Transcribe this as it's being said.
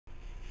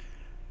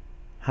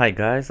Hi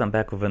guys, I'm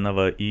back with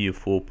another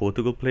EU4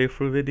 Portugal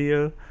playthrough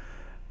video,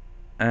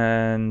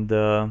 and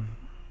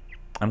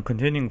I'm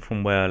continuing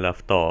from where I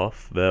left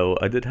off, though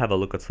I did have a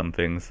look at some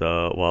things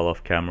while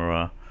off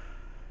camera,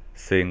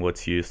 seeing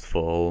what's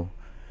useful.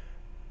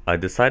 I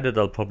decided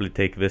I'll probably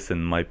take this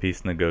in my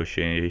peace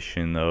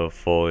negotiation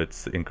for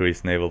its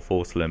increased naval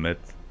force limit,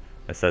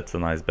 as that's a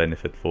nice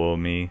benefit for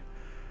me.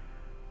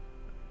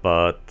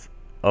 But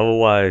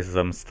otherwise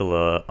I'm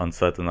still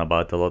uncertain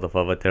about a lot of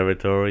other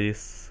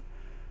territories,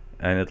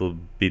 and it'll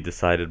be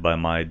decided by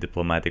my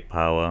diplomatic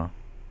power.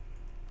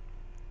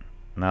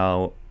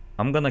 Now,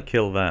 I'm gonna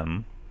kill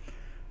them,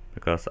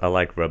 because I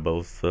like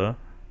rebels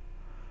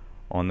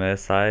on their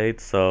side,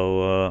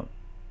 so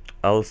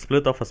I'll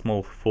split off a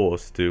small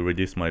force to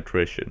reduce my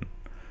attrition.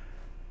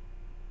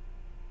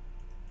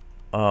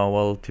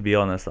 Well, to be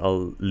honest,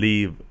 I'll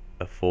leave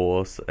a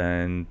force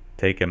and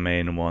take a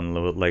main one,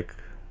 like,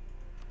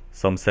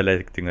 so I'm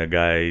selecting the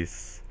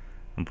guys,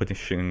 I'm putting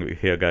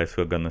here guys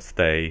who are gonna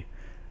stay,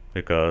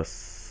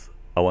 because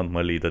I want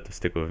my leader to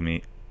stick with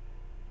me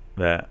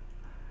there.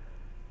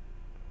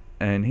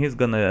 And he's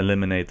gonna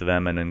eliminate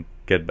them and then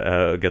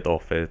get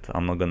off it.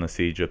 I'm not gonna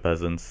siege your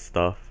peasants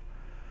stuff.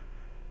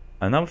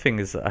 Another thing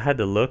is, I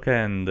had a look,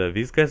 and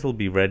these guys will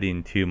be ready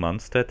in 2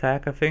 months to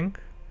attack, I think,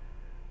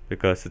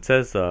 because it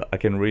says I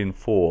can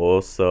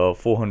reinforce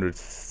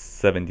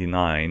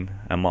 479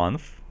 a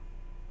month.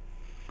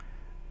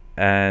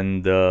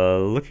 And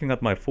looking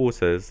at my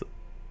forces,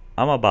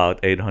 I'm about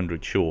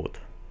 800 short.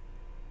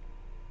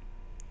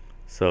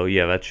 So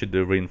yeah, that should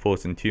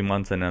reinforce in 2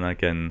 months, and then I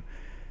can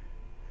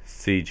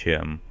siege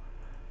him,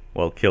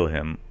 well, kill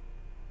him,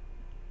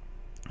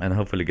 and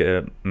hopefully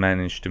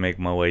manage to make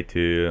my way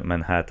to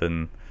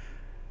Manhattan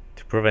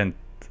to prevent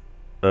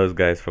those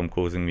guys from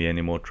causing me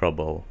any more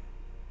trouble.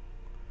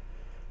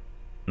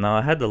 Now,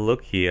 I had a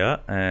look here,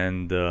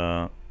 and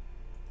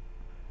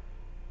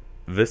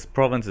this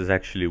province is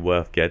actually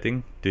worth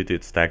getting due to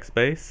its tax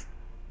base,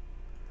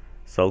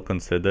 so I'll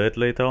consider it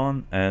later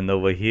on. And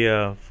over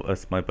here,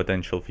 as my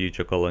potential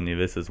future colony,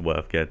 this is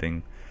worth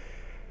getting.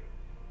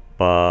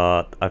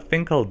 But I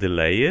think I'll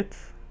delay it,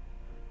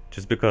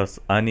 just because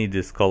I need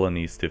these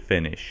colonies to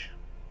finish.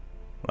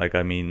 Like,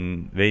 I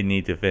mean, they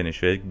need to finish.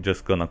 They're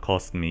just gonna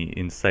cost me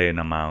insane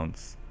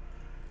amounts.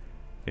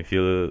 If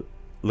you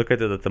look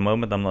at it at the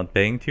moment, I'm not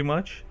paying too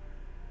much.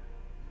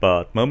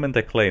 But moment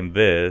I claim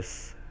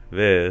this,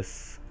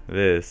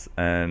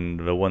 and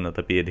the one that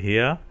appeared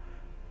here,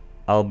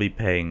 I'll be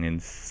paying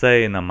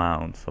insane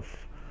amounts of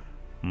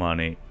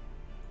money.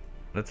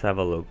 Let's have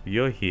a look.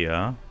 You're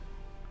here.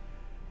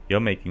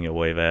 You're making your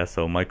way there,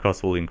 so my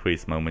cost will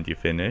increase the moment you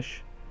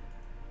finish.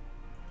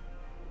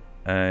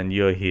 And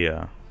you're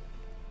here.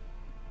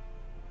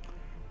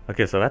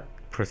 Okay, so that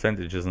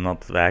percentage is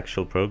not the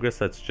actual progress,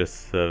 that's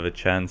just the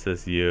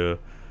chances you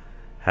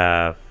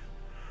have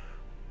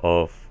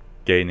of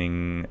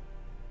gaining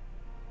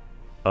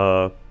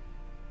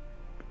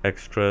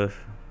extra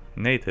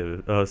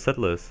native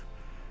settlers.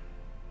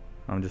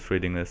 I'm just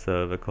reading this.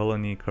 The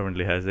colony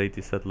currently has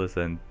 80 settlers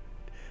and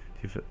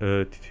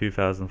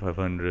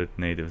 2,500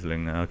 natives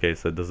living there. Okay,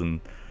 so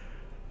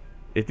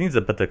it needs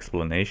a better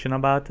explanation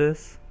about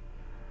this,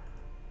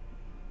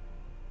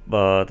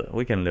 but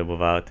we can live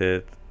without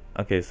it.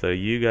 Okay, so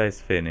you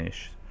guys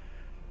finished.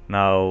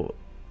 Now,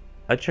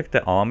 I checked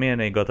the army and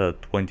they got a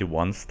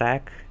 21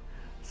 stack,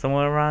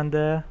 somewhere around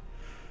there.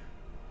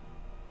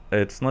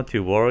 It's not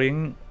too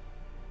worrying,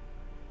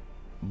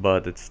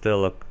 but it's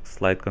still a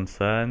slight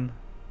concern.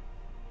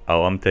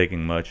 Oh, I'm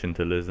taking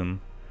mercantilism,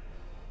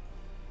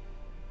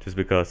 just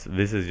because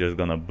this is just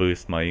gonna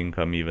boost my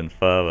income even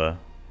further.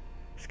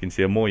 As you can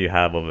see, the more you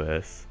have of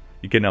this,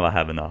 you can never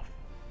have enough.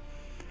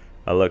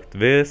 I looked,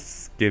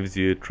 this gives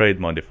you trade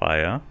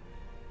modifier,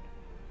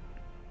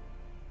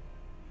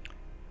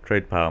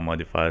 trade power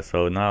modifier,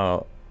 so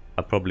now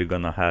I'm probably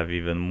gonna have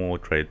even more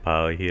trade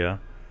power here.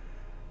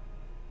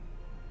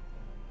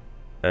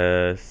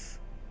 As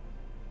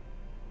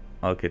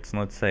okay, it's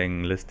not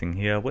saying listing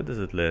here. What does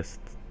it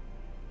list?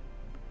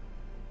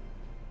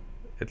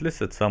 It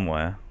lists it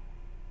somewhere.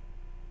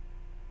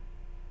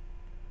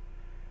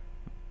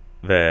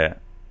 There.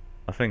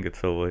 I think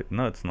it's over.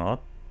 No, it's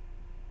not.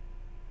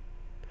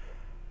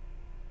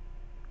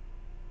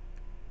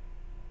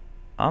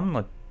 I'm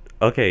not.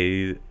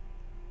 Okay.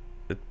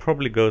 It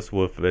probably goes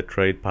with the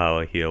trade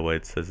power here, where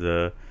it says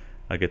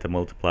I get a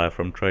multiplier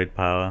from trade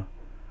power.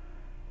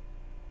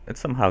 It's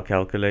somehow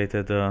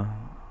calculated. I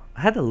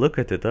had a look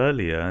at it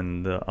earlier,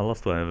 and I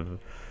lost where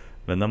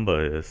the number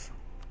is.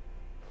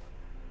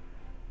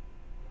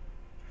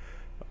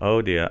 Oh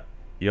dear,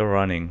 you're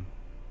running.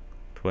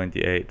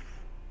 28th,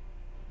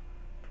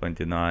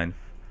 29th,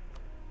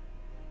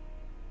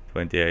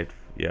 28th.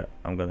 Yeah,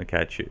 I'm gonna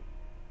catch you.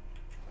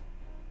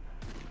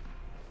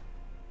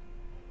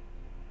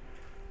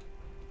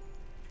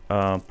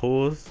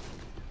 Pause.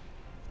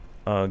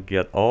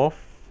 Get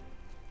off.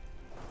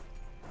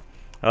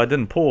 I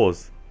didn't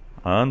pause.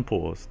 I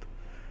unpaused.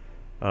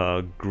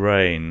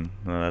 Grain.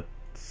 That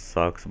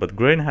sucks. But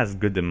grain has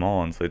good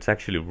demand, so it's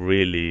actually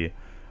really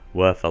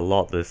worth a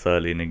lot this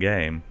early in the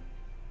game.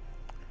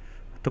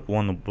 I took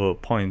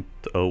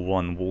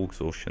 1.01 wall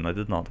exhaustion. I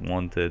did not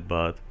want it,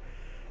 but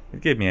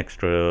it gave me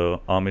extra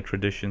army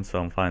tradition, so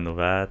I'm fine with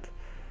that.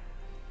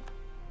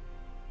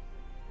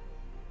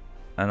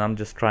 And I'm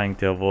just trying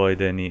to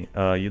avoid any...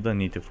 you don't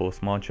need to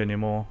force march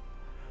anymore.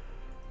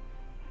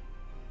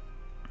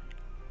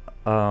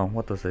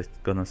 What was I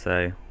gonna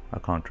say? I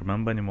can't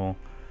remember anymore.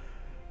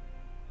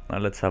 Now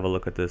let's have a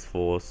look at this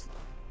force.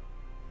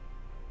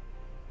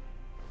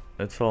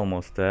 It's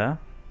almost there.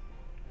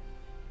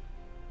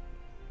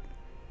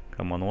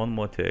 Come on, one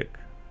more tick.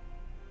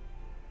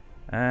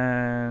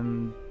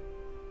 And...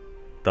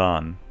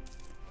 done.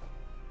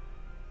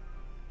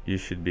 You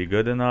should be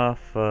good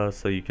enough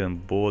so you can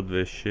board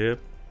this ship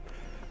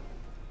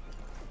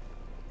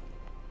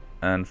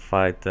and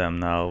fight them.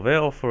 Now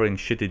they're offering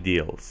shitty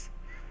deals.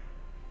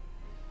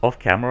 Off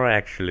camera I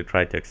actually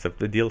tried to accept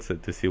the deals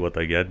to see what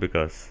I get,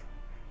 because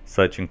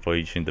searching for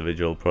each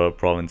individual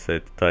province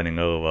turning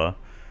over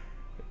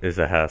is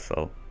a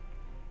hassle.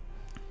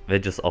 They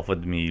just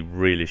offered me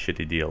really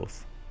shitty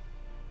deals.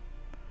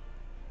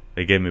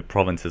 They gave me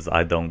provinces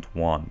I don't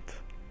want.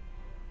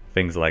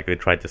 Things like they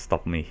tried to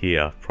stop me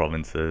here,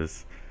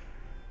 provinces.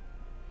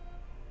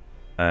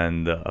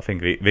 And I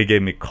think they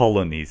gave me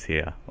colonies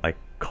here. Like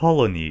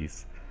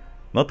colonies.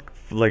 Not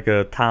like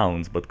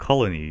towns, but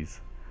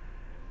colonies.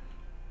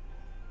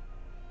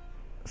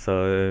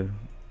 So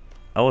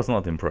I was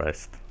not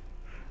impressed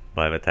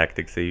by the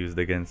tactics they used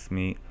against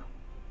me.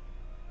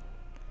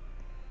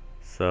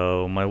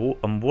 So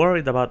I'm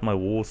worried about my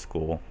war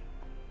score.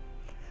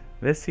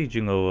 They're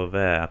sieging over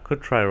there. I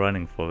could try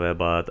running for there,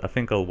 but I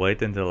think I'll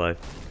wait until I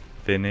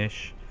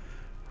finish.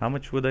 How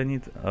much would I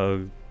need?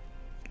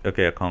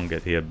 Okay, I can't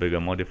get here. Bigger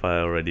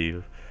modifier,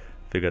 already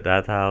figured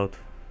that out.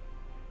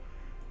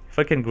 If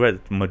I can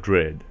get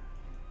Madrid,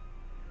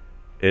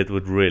 it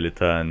would really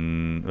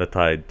turn the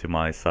tide to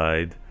my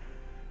side.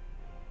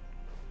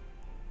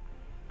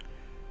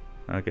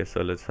 Okay,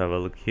 so let's have a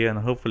look here, and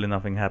hopefully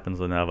nothing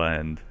happens on the other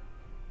end.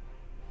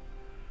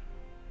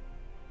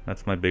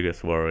 That's my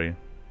biggest worry.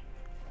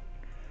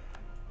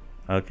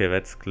 Okay,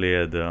 that's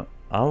cleared. I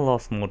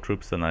lost more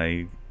troops than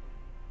I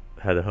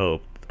had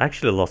hoped.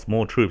 Actually lost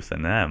more troops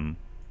than them.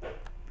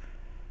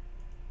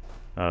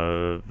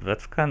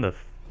 That's kind of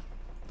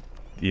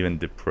even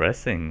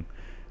depressing,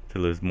 to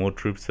lose more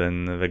troops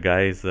than the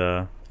guys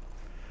I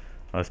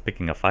was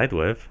picking a fight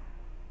with.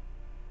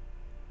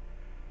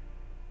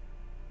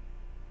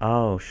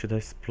 Oh, should I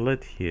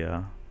split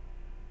here?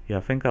 Yeah,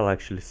 I think I'll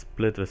actually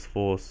split this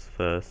force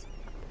first.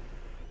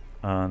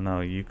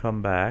 No, you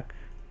come back.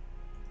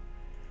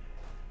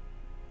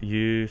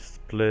 You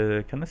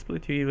split... Can I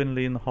split you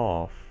evenly in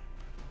half?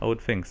 I would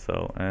think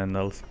so. And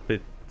I'll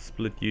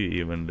split you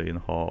evenly in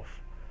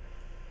half.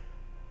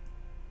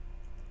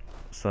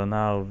 So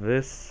now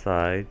this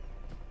side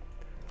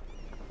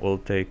will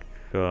take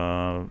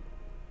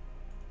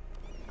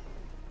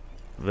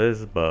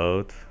this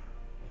boat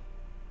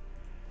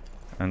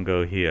and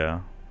go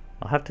here.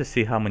 I'll have to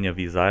see how many of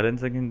these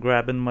islands I can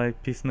grab in my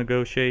peace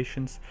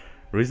negotiations.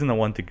 The reason I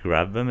want to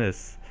grab them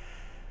is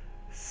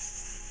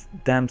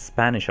damn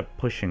Spanish are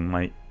pushing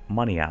my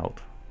money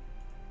out.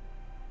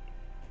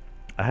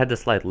 I had a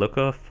slight look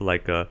of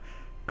like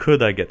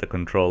could I get the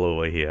control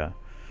over here?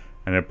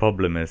 And the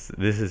problem is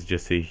this is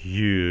just a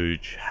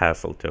huge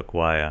hassle to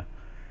acquire.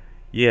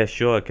 Yeah,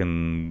 sure, I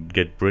can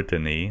get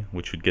Brittany,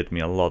 which would get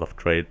me a lot of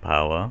trade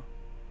power,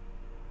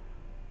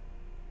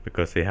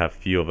 because they have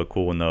few of the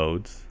core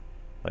nodes.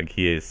 Like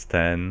here is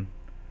 10,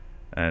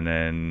 and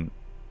then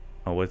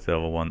oh, what's the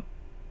other one?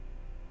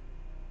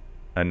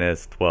 And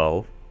there's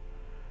 12.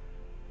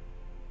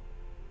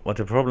 What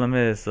the problem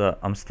is,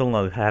 I'm still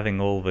not having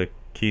all the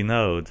key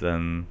nodes,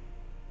 and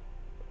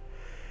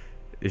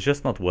it's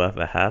just not worth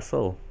the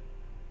hassle,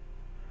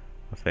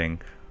 I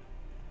think.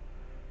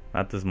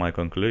 That is my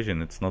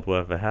conclusion. It's not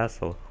worth the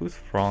hassle. Who's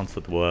France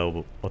at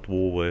war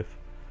with?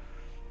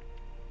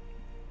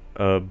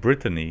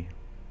 Brittany.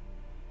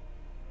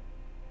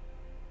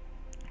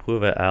 Who are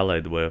they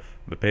allied with?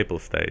 The Papal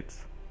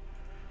States.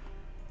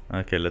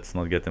 Okay, let's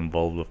not get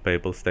involved with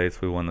Papal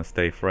States. We want to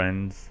stay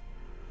friends.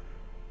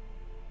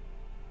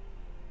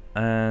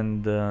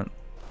 And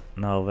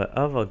now the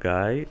other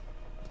guy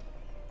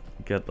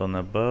get on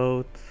a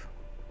boat,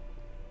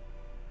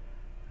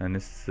 and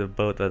it's a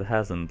boat that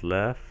hasn't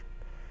left,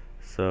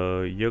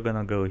 so you're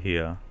gonna go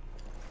here,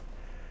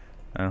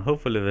 and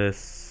hopefully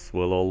this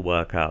will all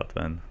work out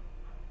then.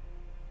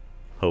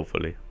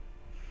 Hopefully.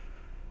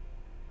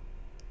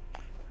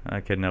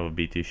 I can never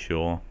be too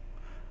sure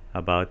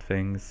about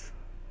things.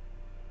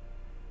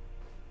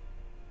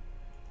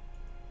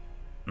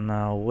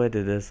 Now where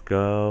did this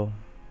go?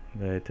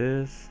 There it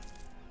is.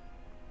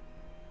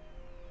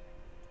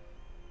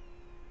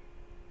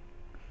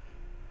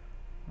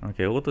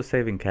 Okay,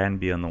 auto-saving can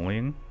be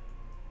annoying,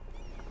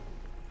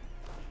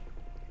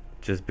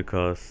 just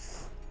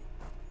because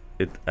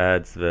it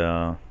adds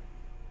the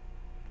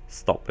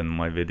stop in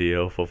my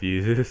video for a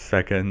few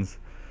seconds,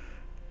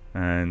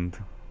 and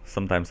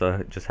sometimes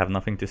I just have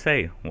nothing to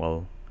say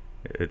while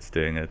it's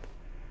doing it.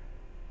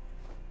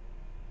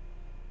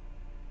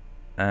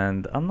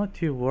 And I'm not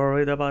too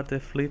worried about the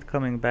fleet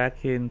coming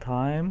back in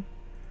time.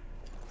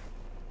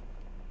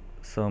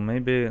 So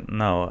maybe,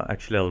 no,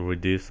 actually I'll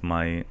reduce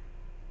my,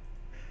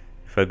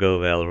 if I go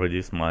there I'll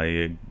reduce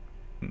my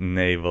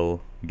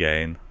naval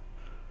gain,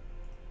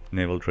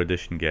 naval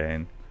tradition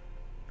gain.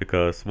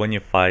 Because when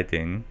you're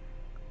fighting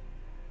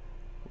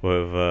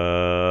with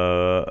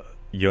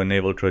your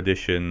naval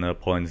tradition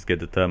points get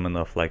determined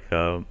of like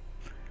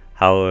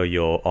how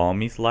your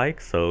army's like.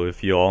 So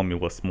if your army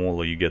was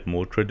smaller you get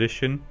more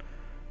tradition,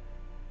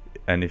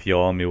 and if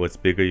your army was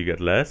bigger you get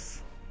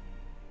less.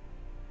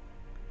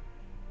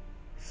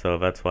 So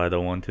that's why I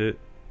don't want to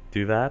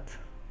do that.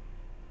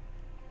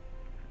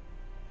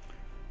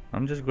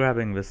 I'm just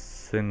grabbing this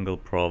single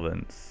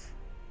province.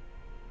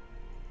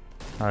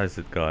 How is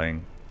it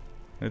going?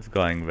 It's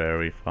going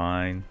very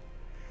fine.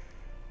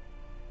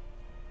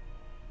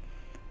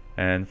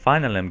 And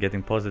finally I'm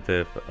getting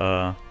positive.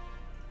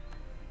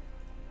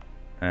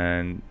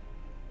 And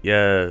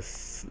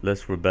yes,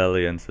 less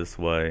rebellions this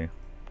way.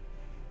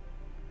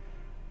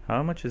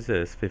 How much is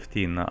this?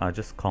 15. I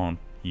just can't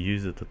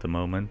use it at the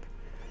moment.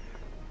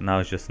 Now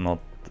it's just not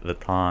the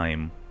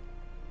time.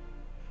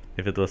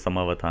 If it was some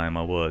other time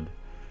I would.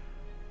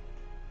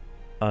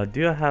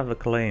 Do I have a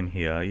claim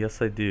here? Yes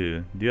I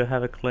do. Do I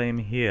have a claim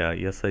here?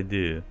 Yes I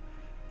do.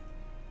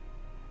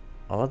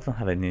 Oh, I don't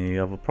have any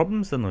other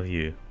problems than with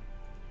you.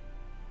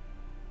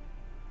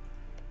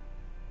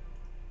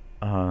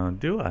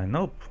 Do I?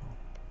 Nope.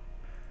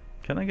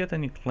 Can I get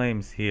any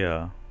claims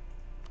here?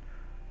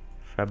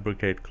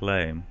 Fabricate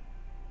claim.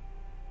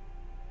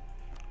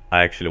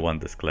 I actually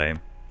want this claim.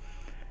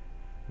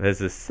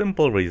 There's a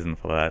simple reason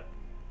for that.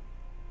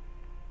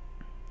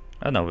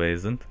 Oh no, there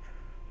isn't.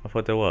 I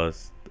thought there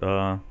was.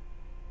 I'm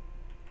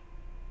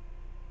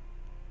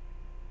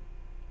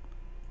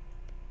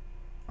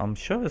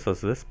sure this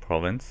was this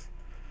province.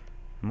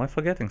 Am I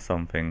forgetting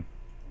something?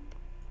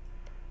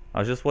 I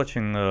was just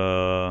watching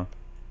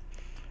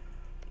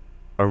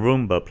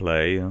Arumba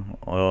play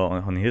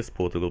on his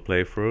Portugal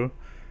playthrough,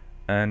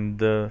 and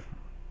there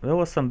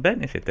was some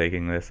benefit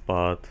taking this,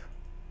 but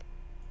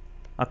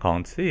I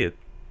can't see it.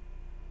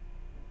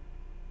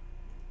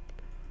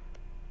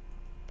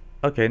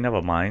 Okay,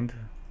 never mind.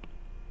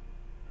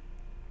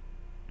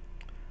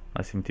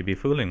 I seem to be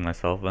fooling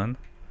myself then.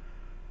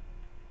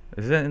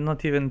 Is there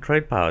not even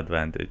trade power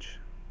advantage?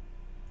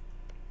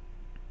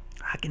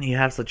 How can you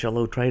have such a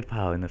low trade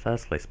power in the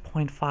first place?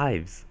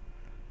 0.5s.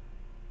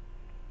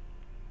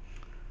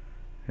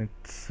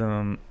 It's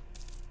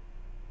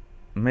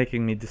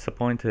making me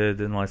disappointed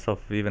in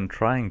myself even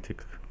trying to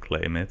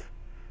claim it.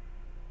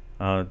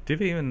 Do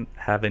we even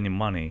have any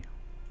money?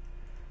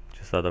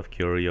 Just out of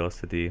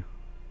curiosity.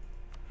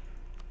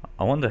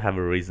 I want to have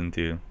a reason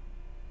to.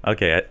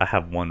 Okay, I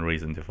have one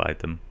reason to fight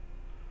them.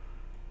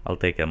 I'll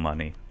take their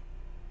money.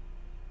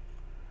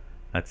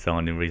 That's the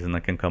only reason I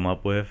can come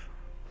up with.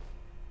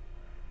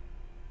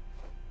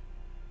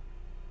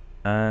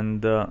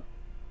 And this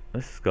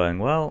is going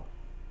well,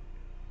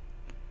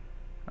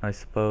 I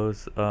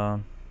suppose. Yeah,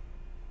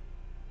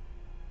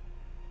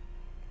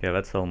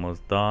 that's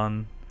almost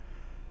done.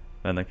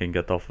 Then I can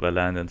get off the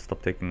land and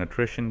stop taking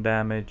attrition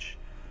damage.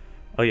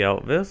 Oh yeah,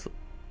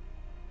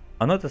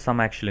 I notice I'm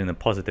actually in a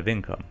positive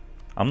income.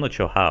 I'm not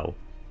sure how.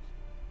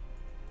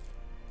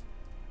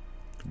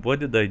 What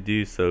did I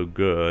do so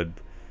good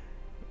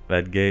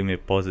that gave me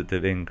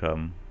positive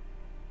income?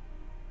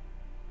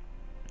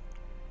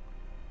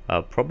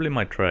 Probably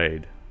my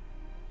trade.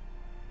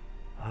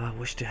 I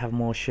wish to have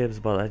more ships,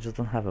 but I just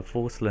don't have a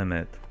force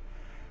limit.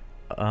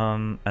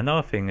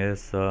 Another thing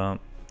is, I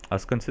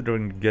was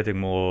considering getting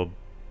more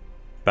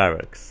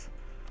barracks,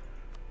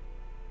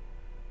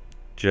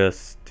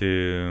 just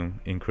to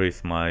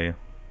increase my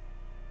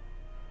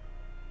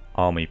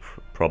army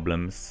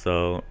problems.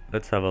 So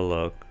let's have a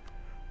look.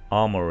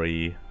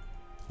 Armory,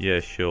 yeah,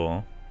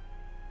 sure.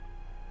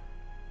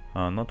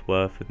 Not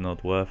worth it,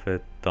 not worth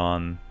it.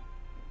 Done.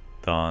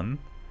 Done.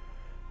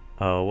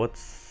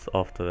 What's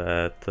after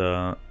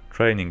that?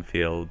 Training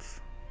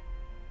fields.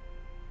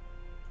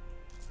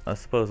 I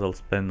suppose I'll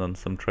spend on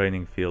some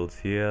training fields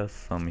here,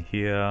 some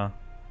here.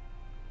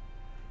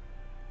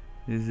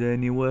 Is there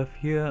any worth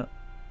here?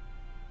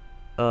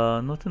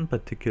 Nothing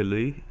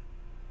particularly.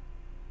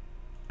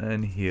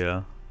 And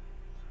here.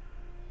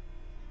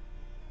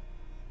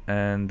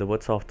 And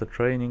what's after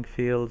training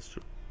fields?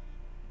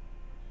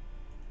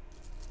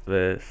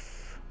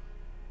 This.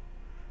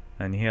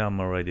 And here I'm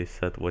already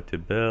set what to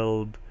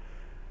build.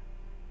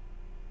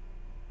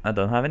 I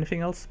don't have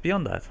anything else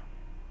beyond that,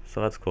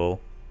 so that's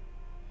cool.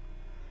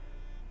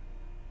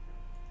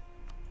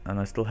 And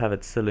I still have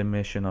that silly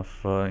mission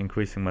of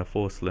increasing my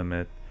force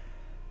limit.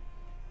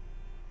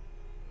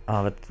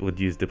 That would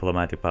use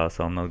diplomatic power,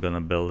 so I'm not gonna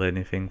build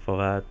anything for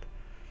that.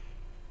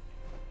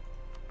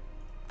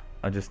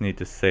 I just need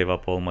to save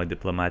up all my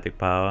diplomatic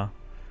power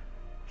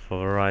for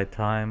the right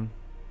time.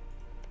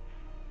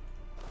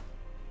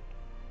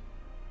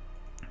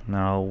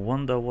 Now I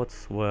wonder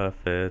what's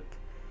worth it.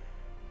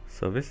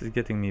 So this is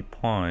getting me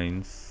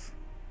points.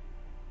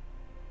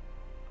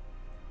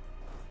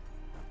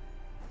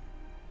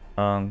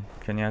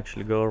 Can you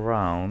actually go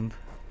around?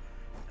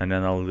 And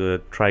then I'll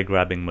try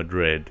grabbing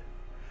Madrid.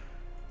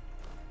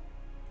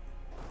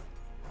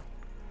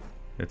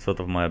 It's sort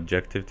of my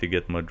objective to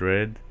get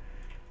Madrid.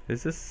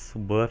 Is this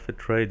worth it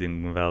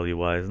trading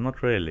value-wise?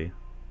 Not really.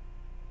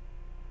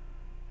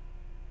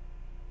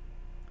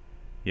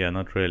 Yeah,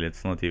 not really.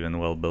 It's not even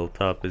well built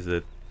up, is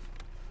it?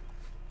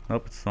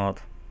 Nope, it's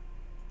not.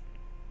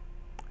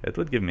 It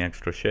would give me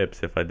extra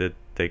ships if I did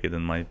take it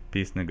in my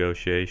peace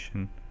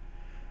negotiation.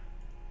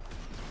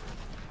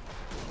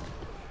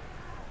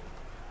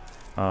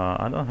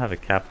 I don't have a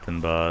captain,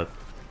 but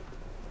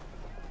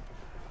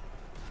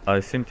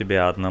I seem to be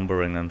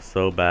outnumbering them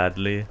so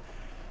badly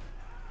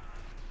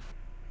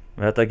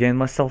that I gained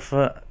myself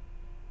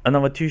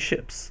another 2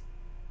 ships.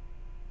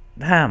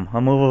 Damn,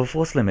 I'm over the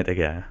force limit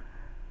again.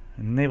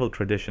 Naval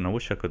tradition, I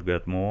wish I could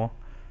get more.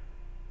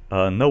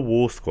 No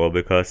war score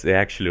because they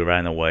actually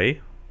ran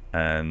away,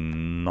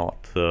 and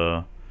not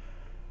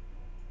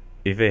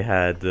if they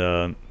had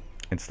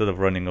instead of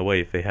running away,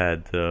 if they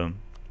had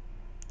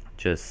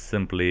just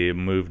simply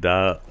moved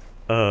out,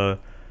 I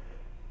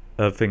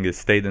think it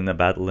stayed in the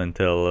battle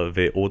until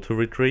they auto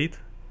retreat,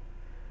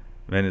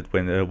 then it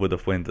would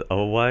have went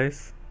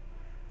otherwise.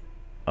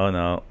 Oh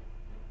no.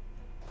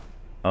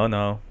 Oh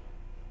no.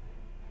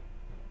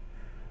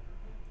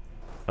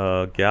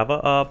 Gather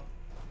up.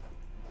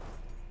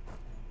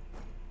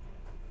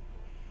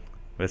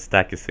 The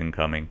stack is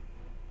incoming.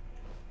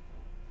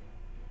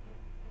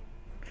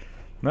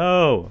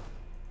 No!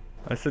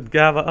 I said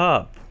gather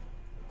up.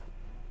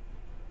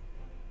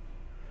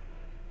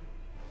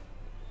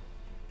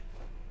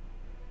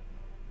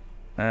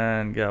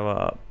 And gather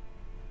up.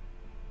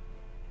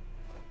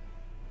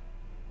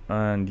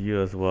 And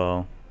you as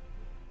well.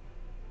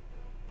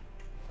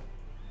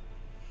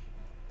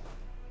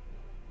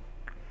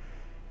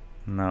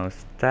 Now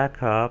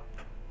stack up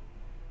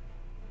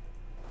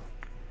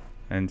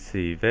and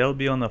see. They'll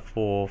be on the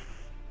 4th,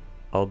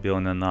 I'll be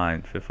on the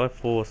 9th. If I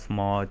force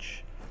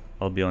march,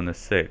 I'll be on the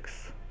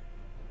 6th.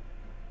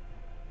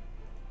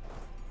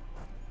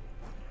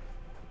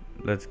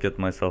 Let's get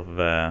myself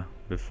there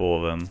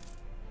before them.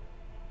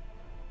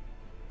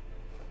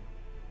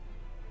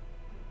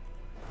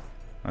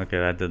 Okay,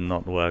 that did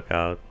not work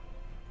out.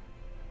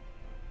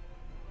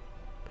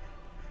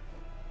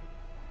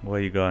 Where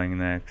are you going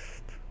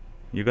next?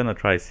 You're gonna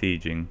try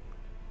sieging.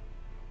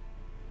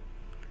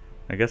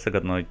 I guess I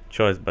got no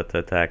choice but to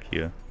attack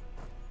you.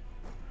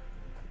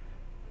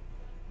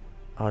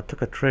 Oh, I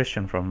took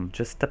attrition from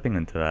just stepping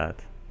into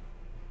that.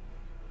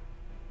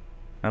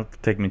 That'll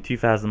take me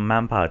 2,000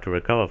 manpower to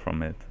recover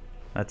from it.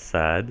 That's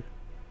sad.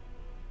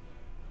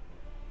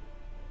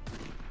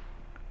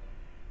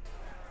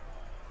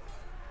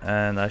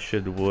 And I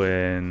should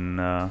win.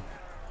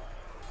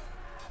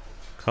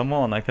 Come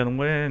on, I can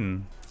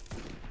win.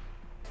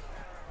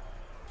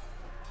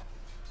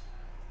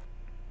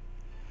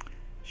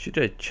 Should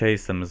I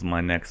chase them is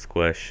my next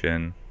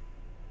question.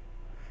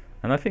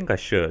 And I think I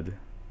should.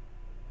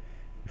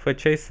 If I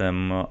chase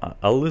them,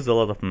 I'll lose a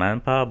lot of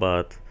manpower,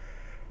 but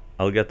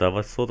I'll get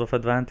other sort of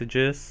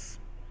advantages.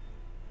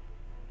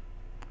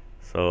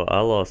 So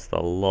I lost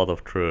a lot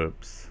of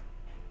troops.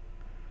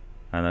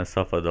 And I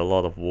suffered a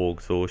lot of war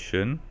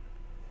exhaustion.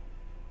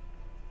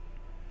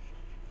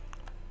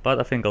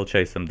 But I think I'll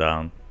chase them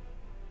down.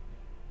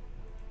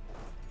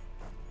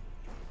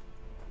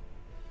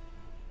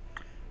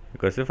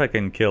 Because if I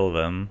can kill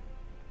them,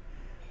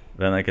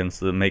 then I can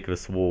make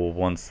this war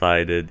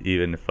one-sided,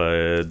 even if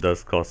it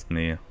does cost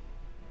me.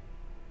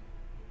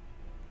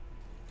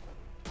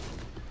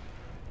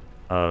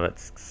 That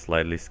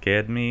slightly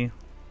scared me.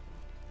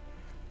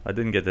 I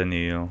didn't get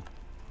any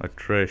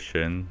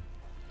attrition.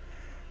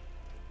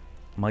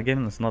 My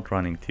game is not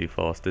running too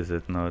fast, is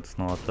it? No, it's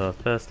not.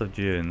 1st of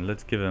June,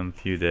 let's give them a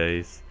few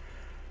days.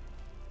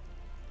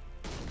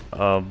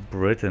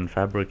 Britain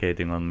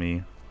fabricating on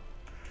me.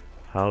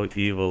 How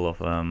evil of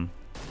them.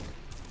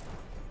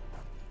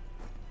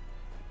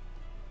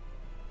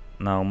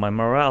 Now my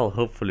morale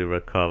hopefully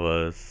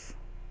recovers.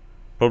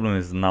 Problem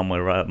is now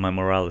my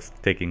morale is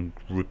taking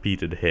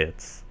repeated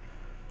hits.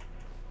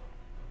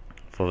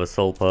 For the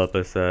sole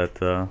purpose that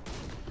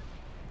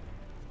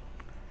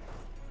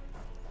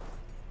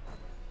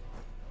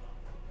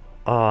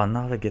oh,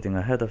 now they're getting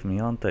ahead of me,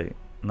 aren't they?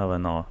 No, they're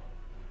not.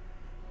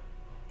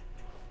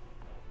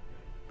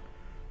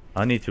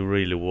 I need to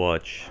really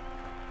watch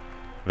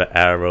the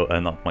arrow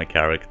and not my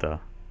character.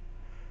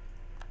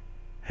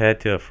 Head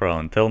to the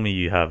front. Tell me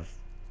you have...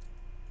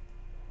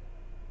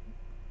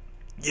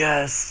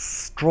 Yes!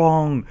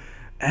 Strong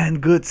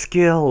and good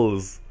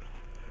skills!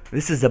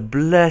 This is a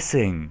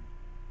blessing!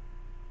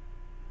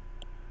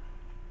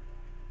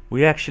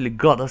 We actually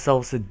got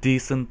ourselves a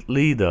decent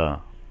leader.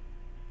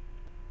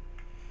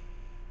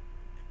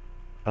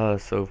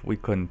 So if we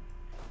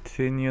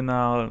continue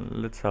now,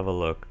 let's have a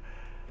look.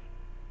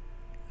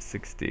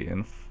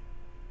 16th.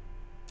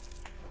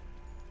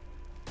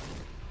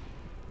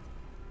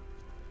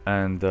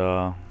 And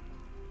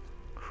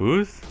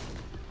whose?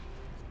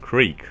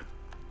 Creek.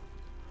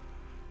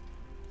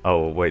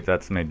 Oh wait,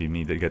 that's maybe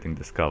me getting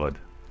discovered.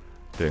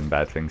 doing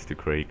bad things to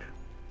Creek.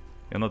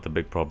 You're not a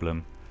big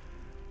problem.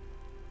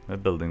 We're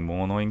building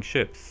more annoying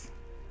ships.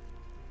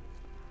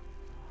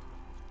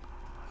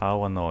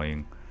 How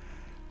annoying.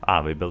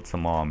 Ah, we built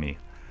some army.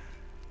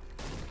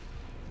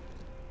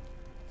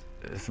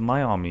 Is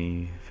my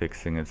army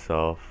fixing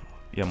itself?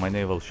 Yeah, my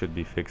naval should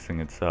be fixing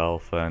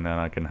itself, and then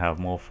I can have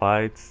more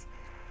fights.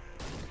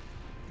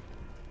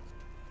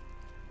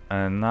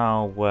 And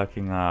now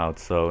working out,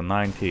 so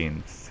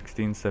 19th,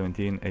 16,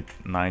 17, 18,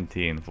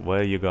 19th.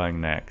 Where are you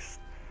going next?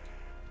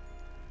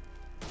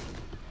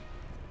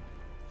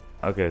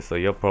 Okay, so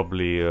your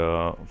probably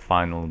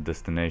final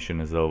destination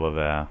is over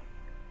there.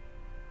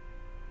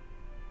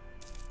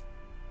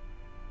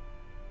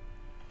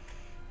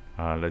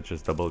 Let's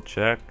just double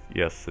check.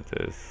 Yes, it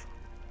is.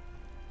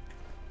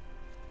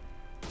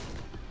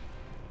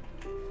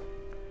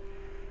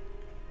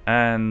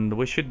 And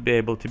we should be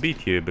able to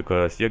beat you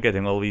because you're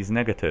getting all these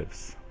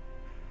negatives.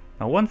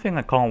 Now, one thing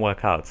I can't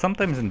work out.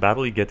 Sometimes in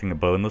battle you're getting a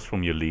bonus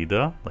from your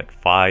leader, like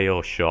fire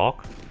or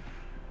shock.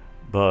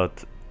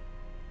 But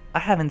I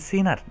haven't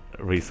seen that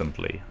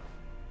recently.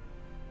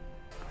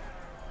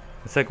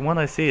 It's like when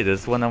I see it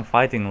is when I'm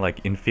fighting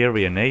like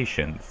inferior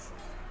nations.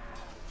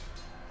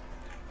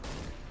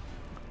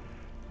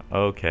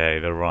 Okay,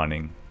 they're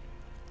running.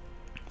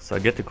 So I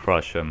get to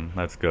crush them,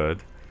 that's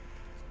good.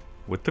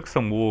 We took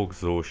some war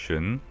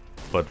exhaustion,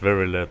 but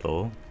very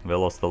little. They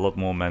lost a lot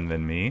more men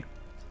than me.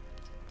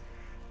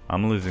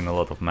 I'm losing a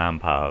lot of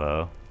manpower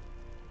though.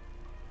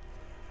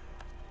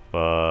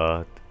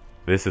 But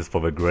this is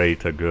for the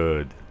greater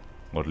good.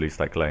 Or at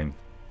least I claim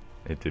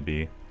it to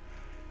be.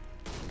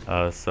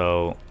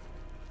 So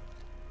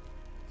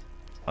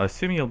I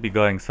assume you'll be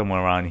going somewhere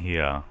around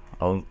here.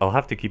 I'll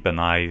have to keep an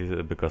eye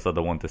because I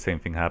don't want the same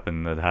thing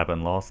that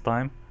happened last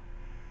time.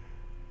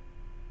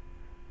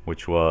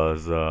 Which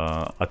was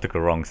I took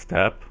a wrong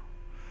step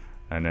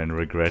and then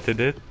regretted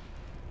it.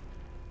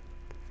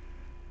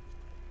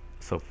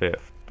 So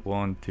 5th,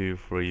 1, 2,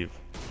 3,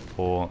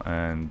 4,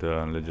 and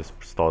let's just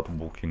start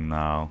walking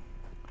now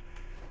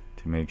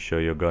to make sure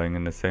you're going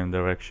in the same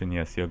direction.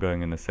 Yes, you're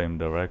going in the same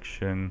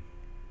direction.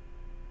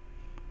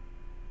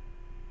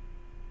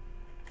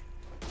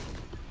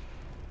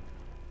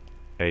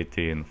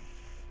 (18th),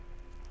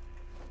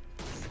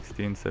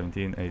 16,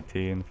 17,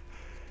 18th.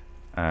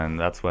 And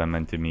that's where I'm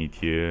meant to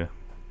meet you.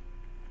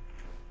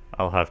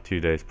 I'll have 2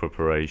 days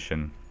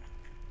preparation.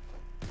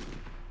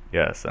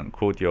 Yes, and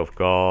caught you off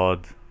guard.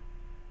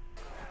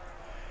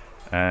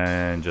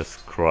 And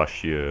just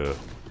crush you.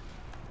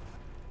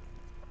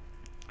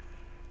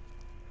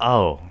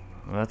 Oh,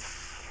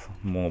 that's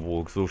more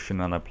war exhaustion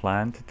than I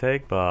planned to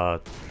take, but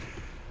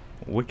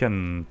we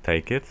can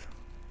take it.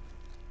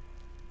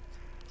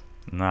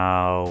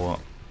 Now,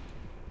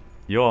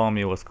 your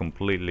army was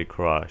completely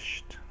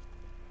crushed.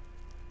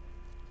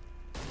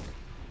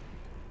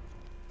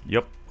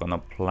 Yup, gonna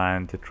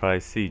plan to try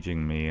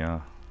sieging me.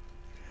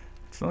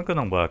 It's not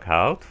gonna work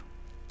out.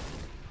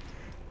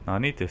 Now I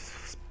need to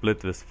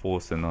split this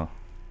force in the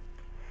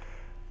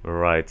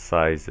right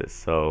sizes.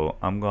 So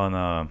I'm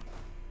gonna...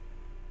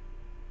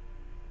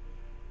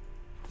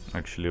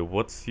 Actually,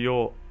 what's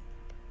your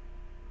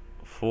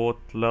fort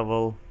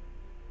level?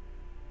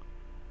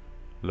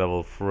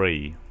 Level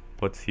 3.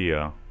 What's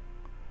here?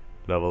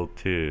 Level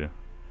 2.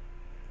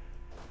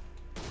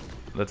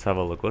 Let's have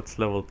a look. What's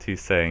level 2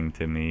 saying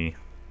to me?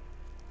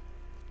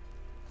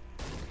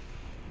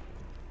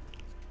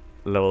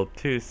 Level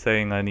 2 is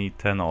saying I need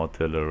 10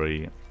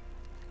 artillery.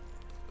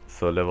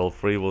 So level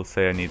 3 will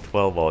say I need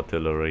 12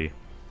 artillery.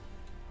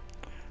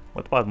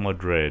 What about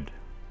Madrid?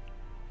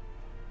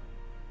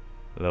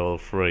 Level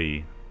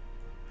 3.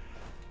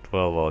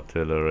 12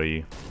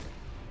 artillery.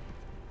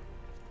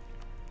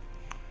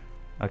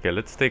 Okay,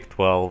 let's take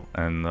 12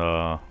 and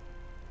 12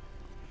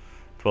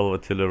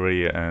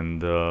 artillery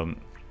and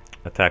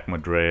attack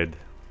Madrid.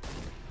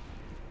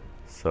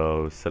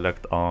 So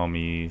select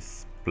army,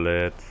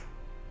 split.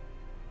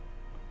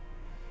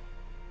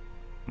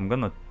 I'm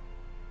gonna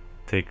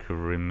take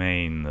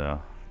remainder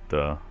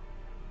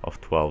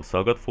of 12,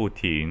 so I got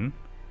 14.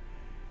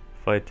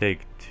 If I take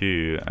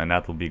 2, and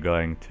that will be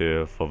going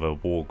to for the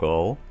war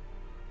goal,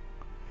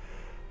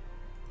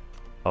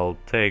 I'll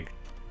take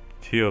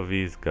 2 of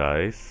these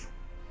guys,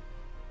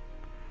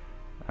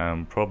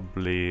 and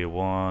probably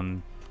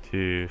 1,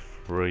 2,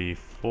 3,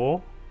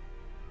 4,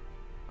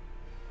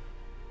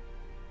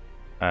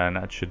 and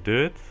that should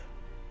do it.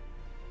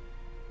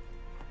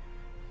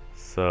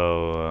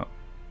 So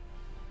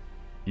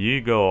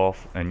you go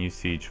off and you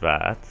siege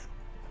that.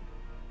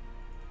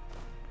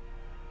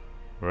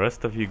 The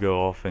rest of you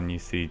go off and you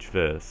siege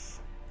this.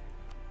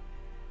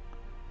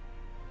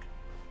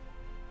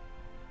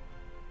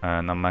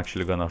 And I'm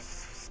actually gonna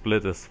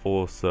split this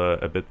force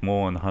a bit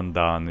more and hunt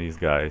down these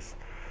guys.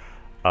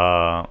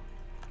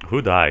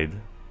 Who died?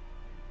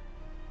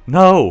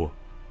 No!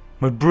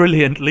 My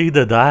brilliant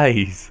leader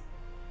dies!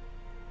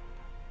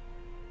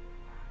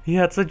 He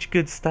had such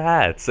good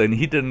stats and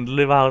he didn't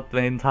live out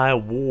the entire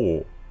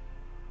war.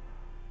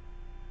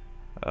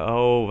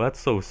 Oh, that's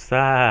so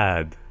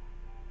sad.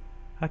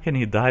 How can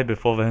he die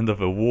before the end of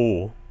the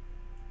war?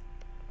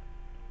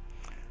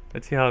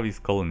 Let's see how these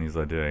colonies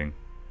are doing.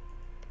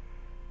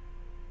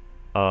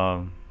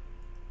 Um,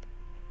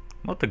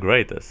 Not the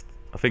greatest.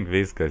 I think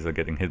these guys are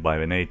getting hit by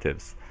the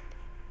natives.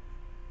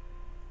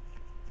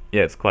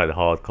 Yeah, it's quite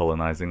hard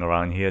colonizing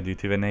around here due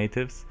to the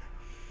natives.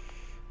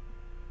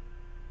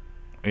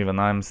 Even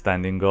I'm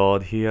standing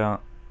guard here.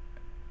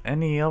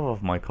 Any other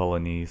of my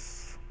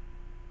colonies?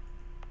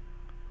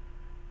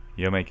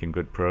 You're making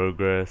good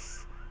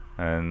progress,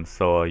 and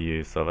so are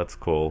you, so that's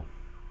cool.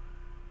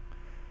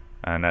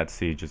 And that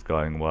siege is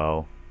going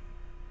well.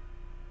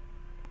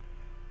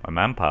 My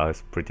manpower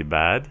is pretty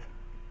bad.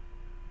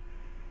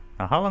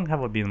 Now, how long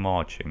have I been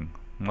marching?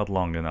 Not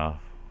long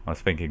enough. I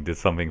was thinking, did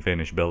something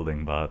finish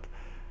building, but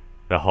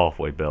they're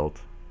halfway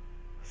built.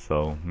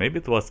 So maybe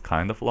it was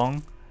kind of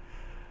long.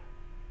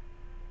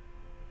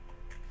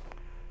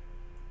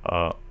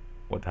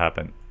 What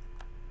happened?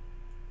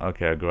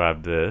 Okay, I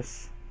grabbed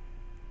this.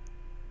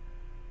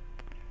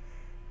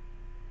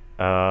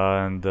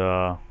 And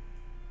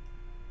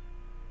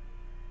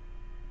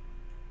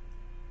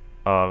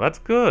that's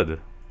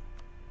good.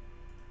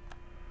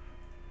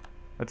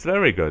 That's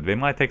very good. They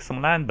might take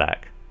some land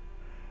back,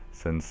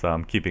 since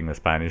I'm keeping the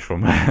Spanish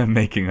from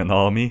making an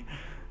army.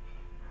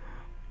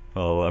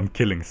 Well, I'm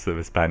killing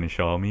the Spanish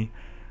army.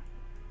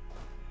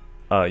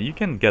 You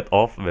can get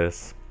off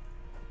this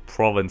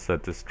province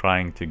that is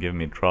trying to give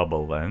me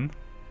trouble then.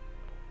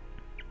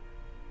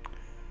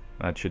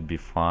 That should be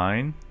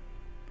fine.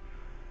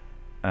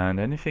 And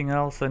anything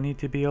else I need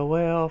to be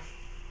aware of?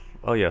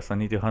 Oh yes, I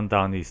need to hunt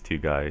down these two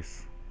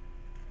guys.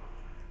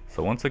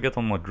 So once I get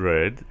on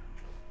Madrid,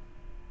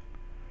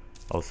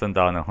 I'll send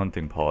down a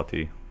hunting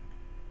party.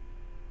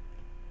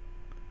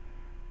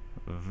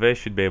 They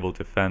should be able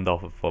to fend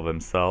off for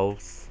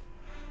themselves.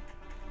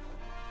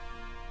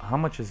 How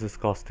much is this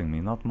costing me?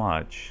 Not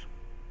much.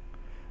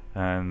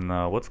 And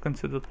what's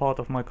considered part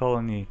of my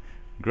colony?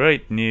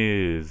 Great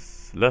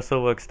news! Less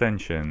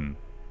overextension.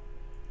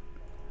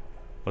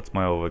 What's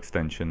my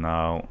overextension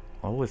now?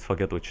 I always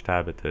forget which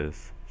tab it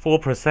is.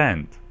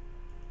 4%!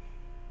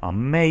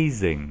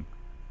 Amazing!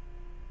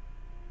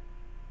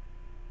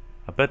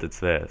 I bet it's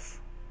this.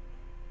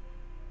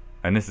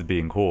 And this is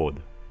being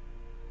cored.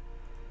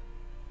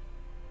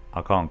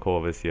 I can't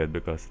core this yet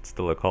because it's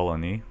still a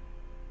colony.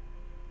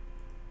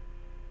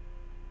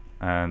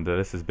 And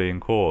this is being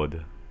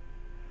cored.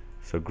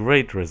 So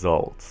great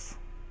results.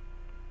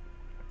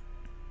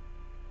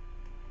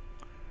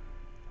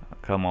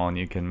 Come on,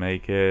 you can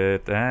make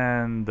it.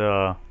 And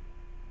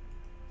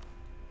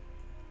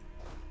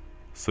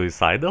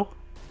suicidal?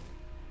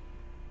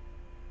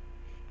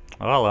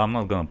 Well, I'm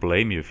not gonna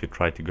blame you if you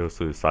try to go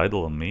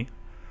suicidal on me.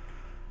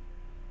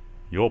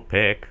 Your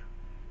pick.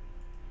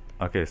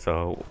 Okay,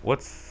 so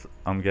what's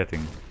I'm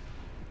getting?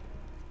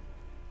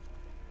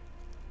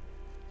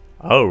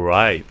 Oh,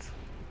 right.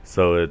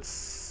 So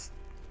it's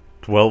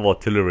 12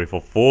 artillery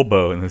for 4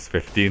 bonus,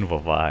 15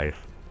 for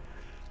 5.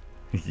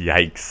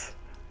 Yikes.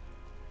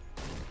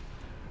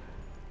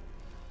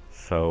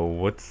 So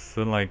what's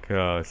like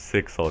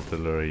 6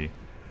 artillery?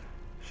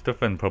 Should have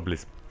been probably...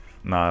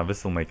 Nah,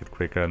 this will make it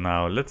quicker.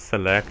 Now let's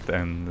select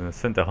and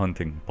send a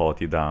hunting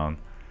party down.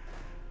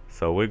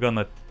 So we're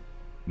gonna...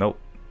 Nope,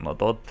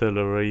 not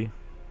artillery.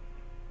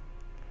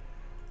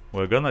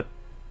 We're gonna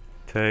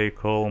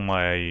take all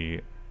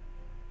my...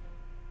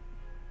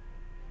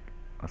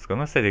 I was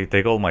gonna say they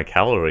take all my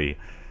cavalry.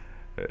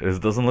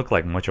 It doesn't look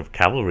like much of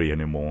cavalry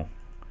anymore.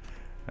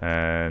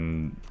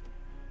 And...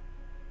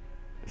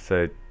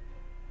 say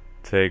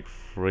take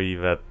 3,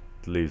 that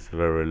leaves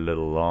very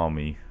little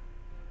army.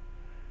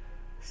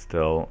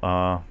 Still,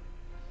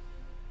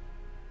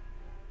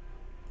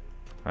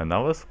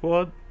 another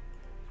squad?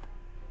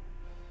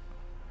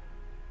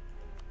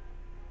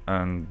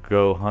 And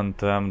go hunt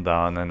them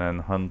down and then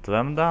hunt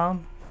them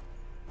down?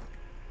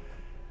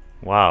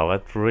 Wow,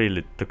 that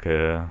really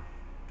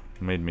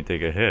made me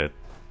take a hit.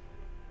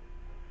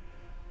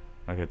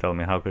 Okay, tell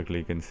me how quickly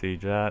you can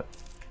siege that.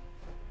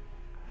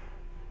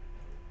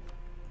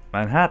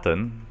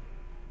 Manhattan?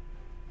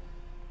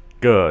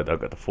 Good, I've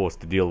got the force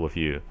to deal with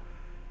you.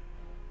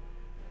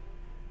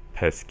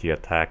 Pesky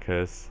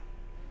attackers.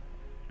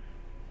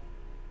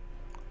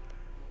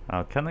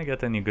 Now, can I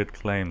get any good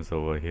claims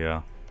over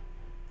here?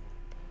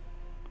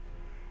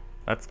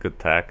 That's good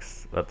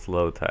tax, that's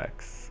low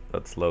tax,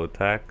 that's low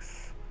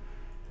tax,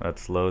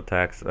 that's low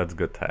tax, that's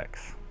good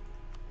tax.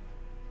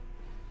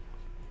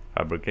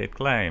 Fabricate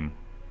claim.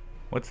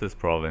 What's this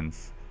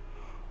province?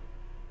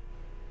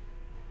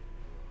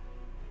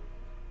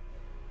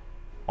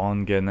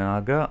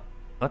 Ongenaga?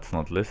 That's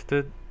not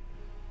listed.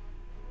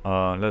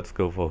 Let's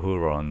go for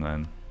Huron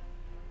then.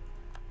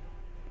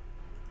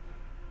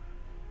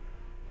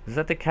 Is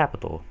that the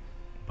capital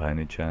by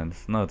any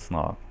chance? No, it's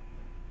not.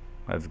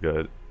 That's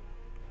good.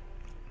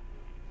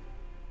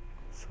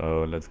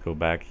 So let's go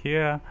back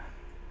here.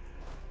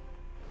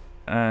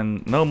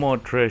 And no more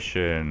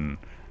attrition.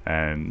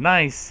 And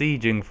nice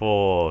sieging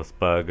force,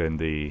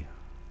 Burgundy.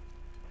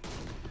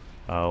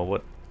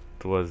 What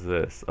was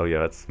this? Oh yeah,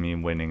 that's me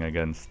winning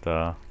against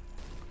the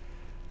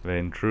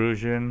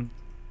intrusion.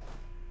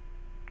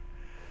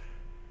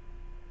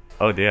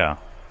 Oh dear.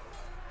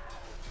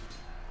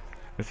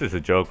 This is a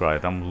joke,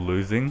 right? I'm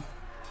losing.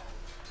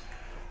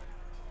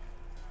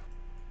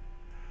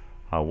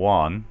 I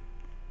won.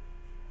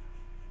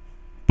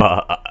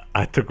 But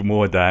I took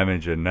more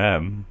damage than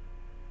them.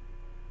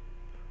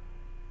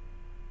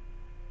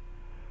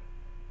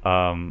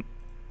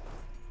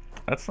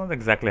 That's not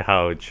exactly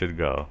how it should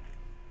go.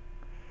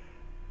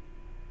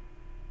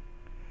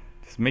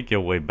 Just make your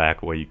way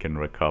back where you can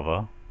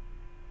recover.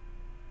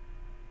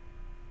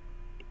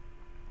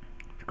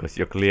 Because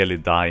you're clearly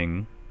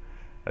dying.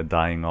 A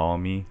dying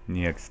army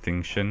near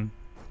extinction.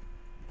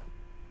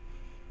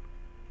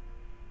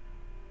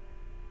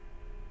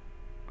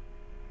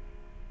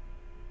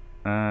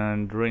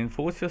 And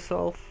reinforce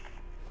yourself.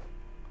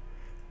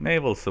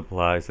 Naval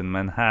supplies in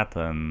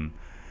Manhattan.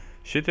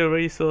 Shitty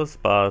resource,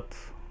 but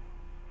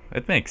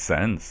it makes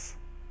sense.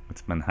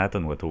 It's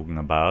Manhattan we're talking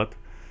about.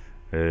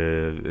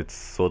 It's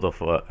sort of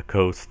a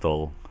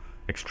coastal,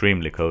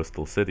 extremely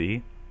coastal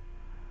city.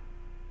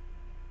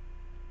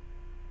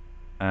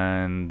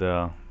 And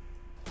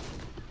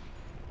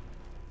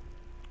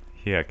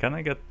here, can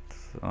I get...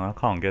 I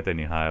can't get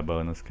any higher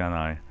bonus, can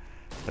I?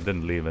 I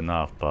didn't leave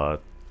enough,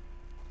 but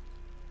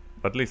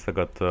at least I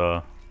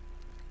got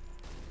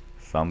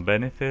some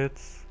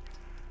benefits.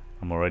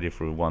 I'm already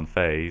through one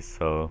phase,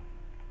 so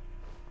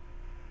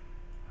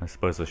I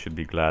suppose I should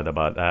be glad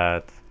about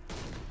that.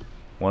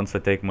 Once I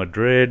take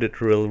Madrid,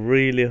 it will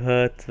really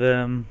hurt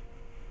them.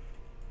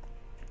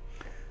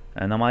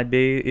 And I might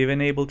be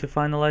even able to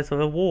finalize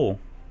a war.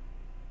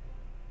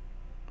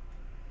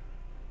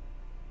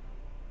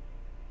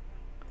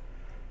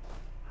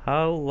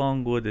 How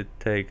long would it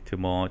take to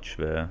march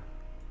there?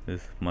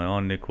 Is my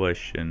only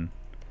question.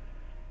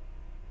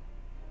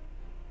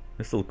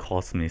 This will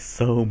cost me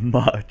so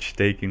much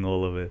taking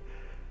all of it.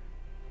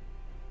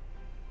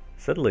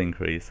 Settle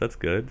increase, that's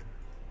good.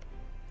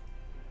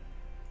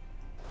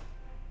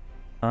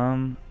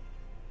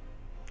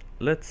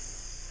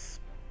 Let's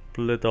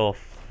split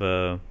off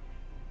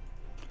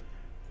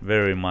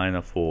very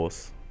minor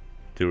force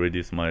to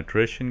reduce my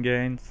attrition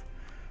gains.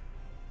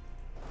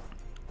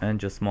 And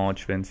just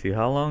march and see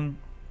how long?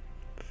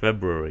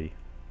 February.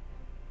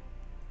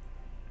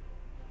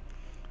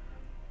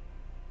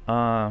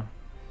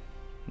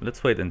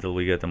 Let's wait until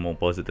we get a more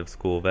positive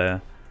score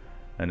there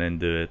and then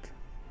do it.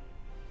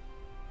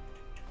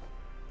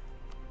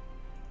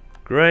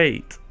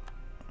 Great!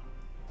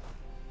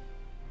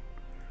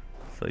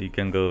 So you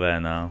can go there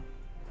now.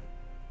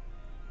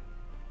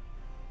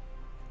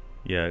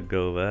 Yeah,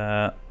 go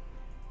there.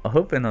 I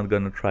hope they're not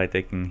gonna try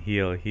taking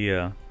here or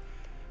here.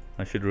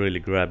 I should really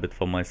grab it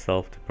for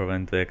myself to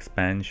prevent the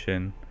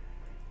expansion.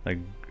 Like,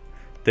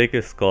 take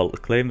a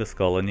claim this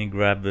colony,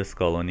 grab this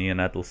colony, and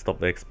that will stop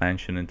the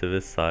expansion into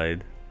this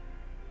side.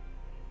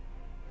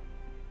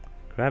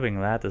 Grabbing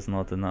that is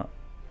not enough.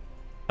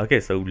 Okay,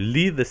 so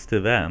leave this to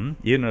them.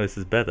 You know this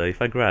is better.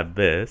 If I grab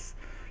this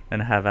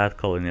and have that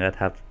colony,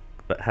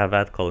 have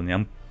that colony,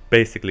 I'm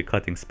basically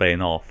cutting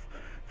Spain off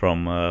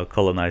from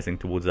colonizing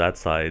towards that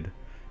side.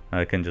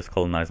 I can just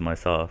colonize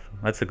myself.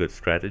 That's a good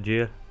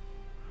strategy.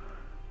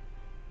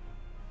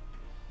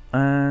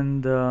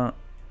 And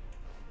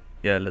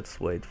yeah, let's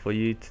wait for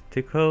you to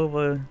take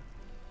over.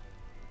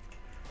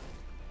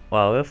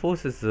 Wow, Air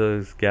Force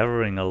is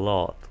gathering a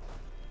lot.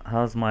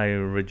 How's my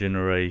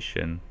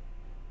regeneration?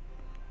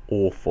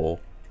 Awful.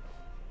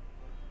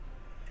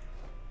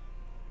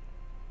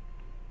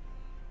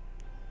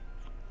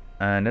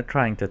 And they're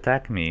trying to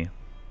attack me.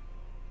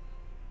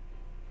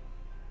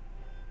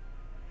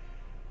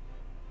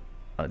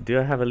 Do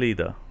I have a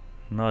leader?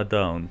 No, I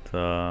don't.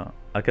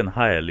 I can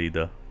hire a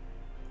leader.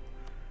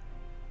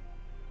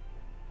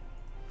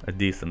 A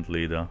decent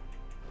leader.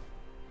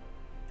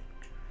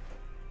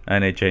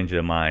 And they change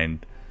their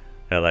mind.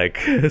 They're like,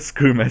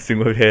 screw messing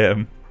with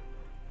him.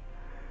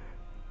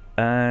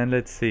 And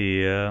let's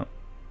see,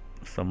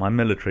 so my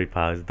military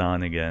power is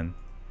down again.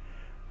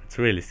 It's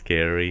really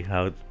scary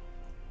how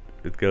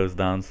it goes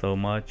down so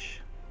much.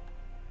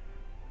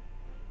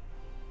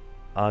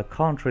 I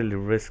can't really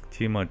risk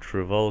too much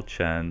revolt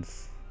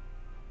chance.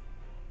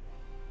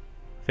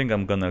 I think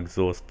I'm gonna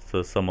exhaust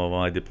some of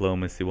my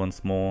diplomacy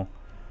once more,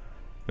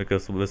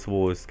 because this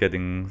war is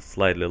getting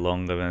slightly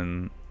longer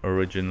than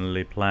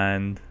originally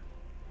planned.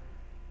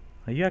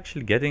 Are you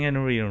actually getting any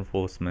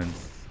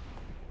reinforcements?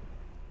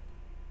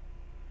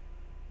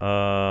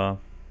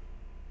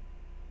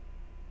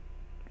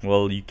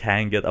 Well, you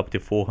can get up to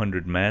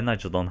 400 men. I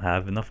just don't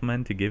have enough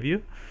men to give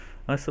you,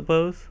 I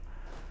suppose,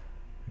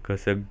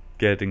 because they're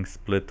getting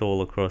split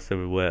all across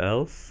everywhere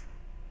else.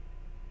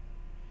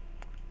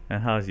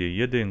 And how's you?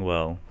 You're doing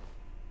well.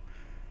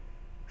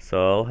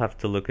 So I'll have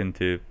to look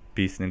into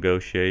peace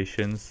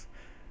negotiations,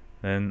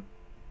 and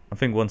I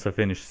think once I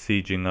finish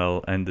sieging,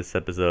 I'll end this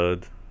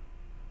episode.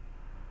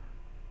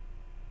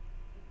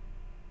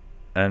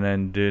 And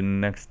then do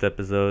next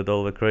episode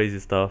all the crazy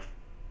stuff.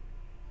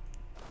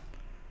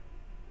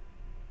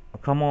 Oh,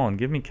 come on,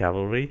 give me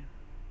cavalry.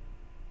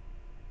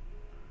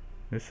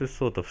 This is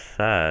sort of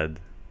sad.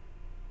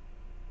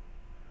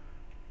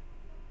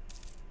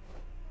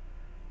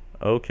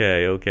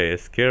 Okay, okay, a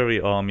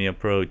scary army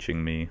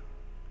approaching me.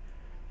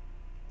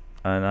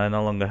 And I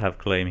no longer have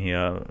claim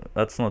here.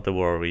 That's not a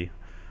worry.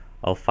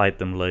 I'll fight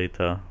them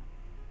later.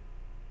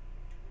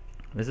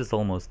 This is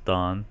almost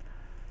done.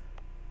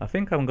 I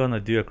think I'm gonna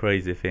do a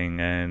crazy thing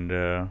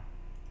and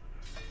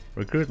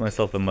recruit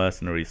myself a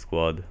mercenary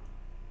squad.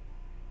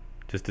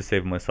 Just to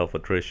save myself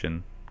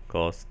attrition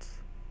costs.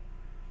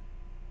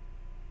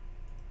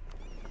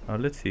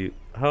 Let's see,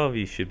 how are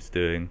these ships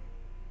doing?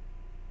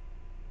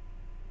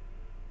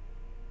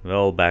 They're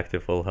all back to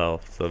full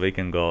health, so they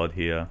can guard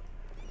here.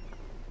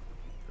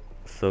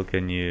 So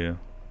can you.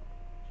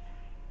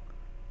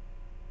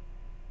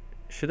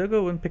 Should I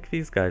go and pick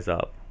these guys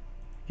up?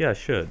 Yeah, I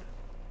should.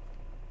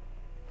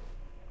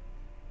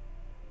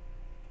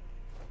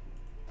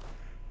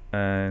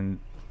 And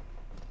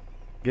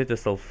get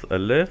yourself a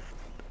lift,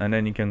 and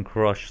then you can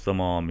crush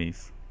some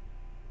armies.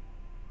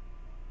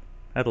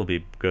 That'll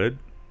be good.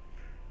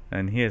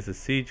 And here's a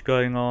siege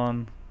going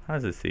on.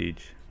 How's the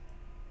siege?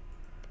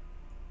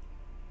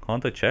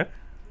 Can't I check?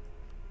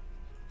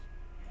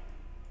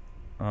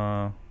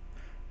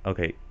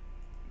 Okay.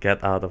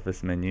 Get out of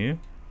this menu.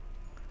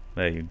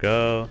 There you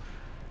go.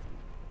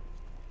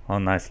 Oh,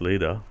 nice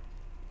leader.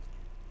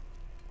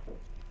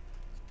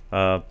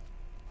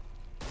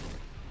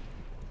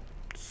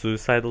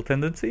 Suicidal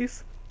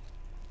tendencies?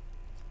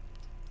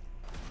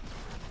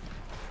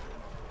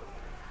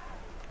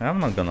 I'm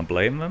not gonna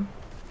blame them.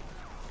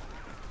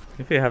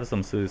 If they have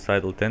some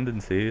suicidal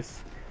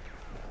tendencies.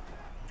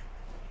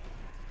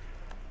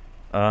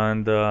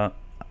 And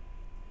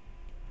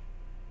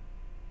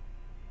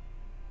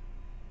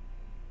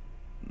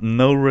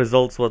no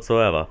results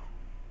whatsoever.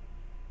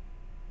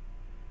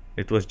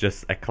 It was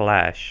just a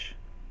clash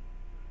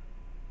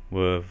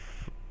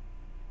with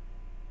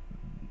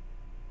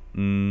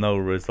no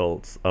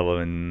results other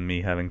than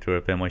me having to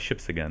repair my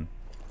ships again.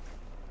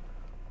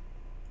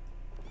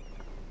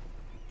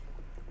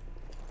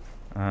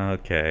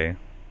 Okay,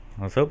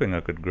 I was hoping I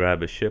could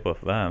grab a ship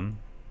of them.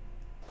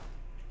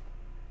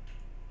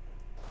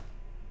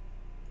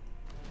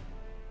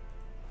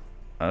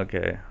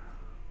 Okay.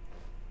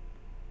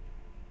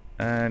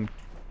 And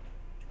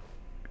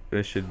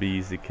this should be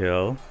easy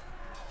kill.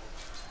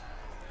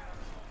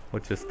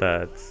 What's your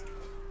stats?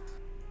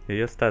 Yeah,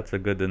 your stats are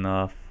good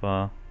enough.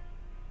 I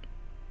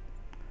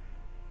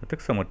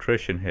took some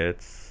attrition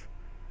hits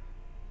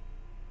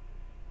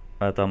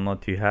that I'm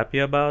not too happy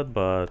about,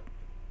 but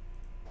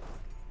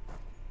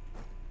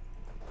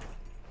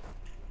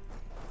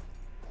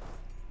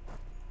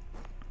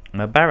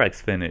my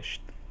barracks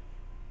finished.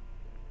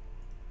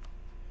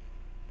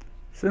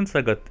 Since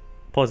I got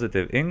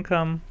positive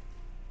income,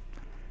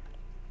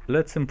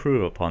 let's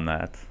improve upon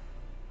that.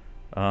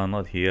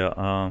 Not here.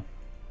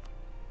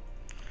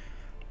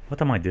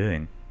 What am I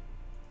doing?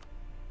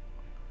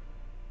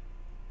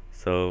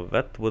 So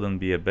that wouldn't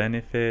be a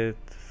benefit.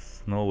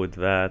 No with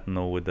that,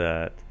 no with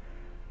that.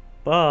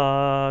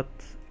 But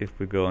if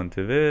we go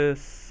into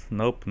this,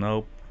 nope,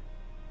 nope.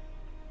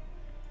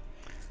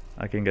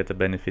 I can get a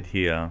benefit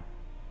here.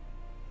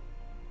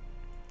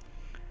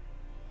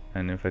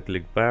 And if I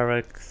click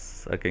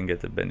barracks, I can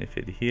get a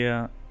benefit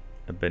here,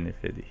 a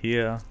benefit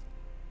here,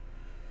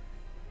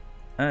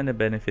 and a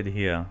benefit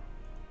here.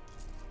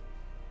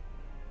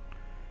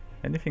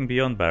 Anything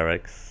beyond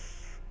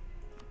barracks?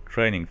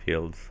 Training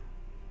fields.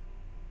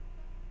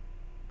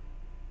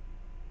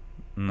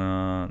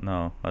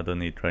 No, I don't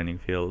need training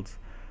fields.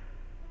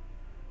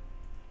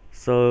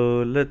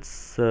 So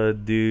let's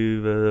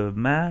do the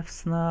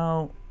maths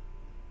now.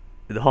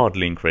 It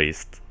hardly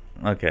increased.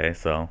 Okay,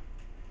 so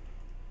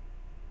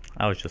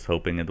I was just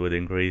hoping it would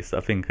increase.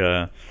 I think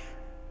the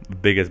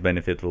biggest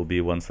benefit will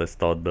be once I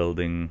start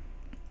building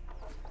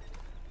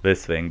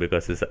this thing,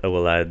 because it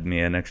will add me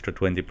an extra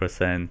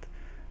 20%.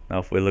 Now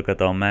if we look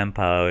at our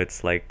manpower,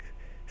 it's like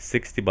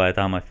 60 by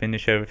the time I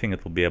finish everything.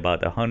 It will be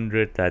about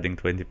 100, adding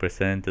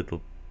 20%.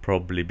 It'll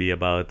probably be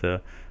about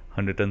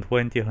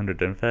 120,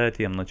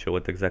 130. I'm not sure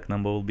what the exact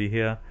number will be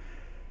here.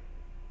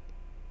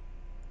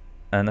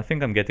 And I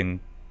think I'm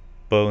getting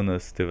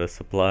bonus to the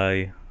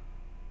supply.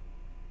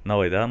 No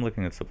wait, I'm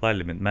looking at supply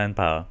limit,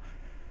 manpower.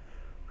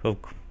 So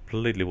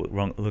completely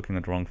wrong, looking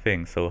at the wrong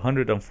thing. So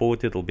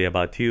 140, it'll be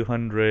about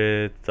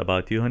 200,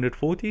 about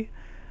 240.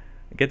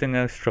 Getting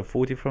an extra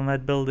 40 from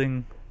that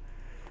building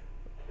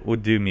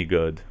would do me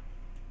good.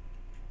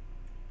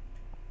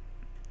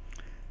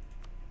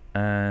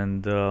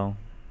 And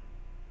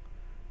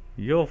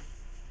your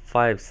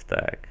 5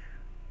 stack.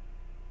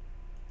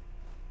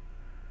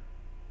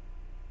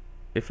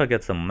 If I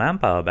get some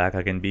manpower back,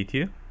 I can beat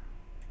you.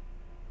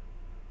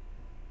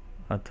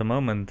 At the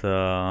moment,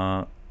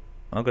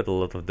 I've got a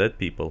lot of dead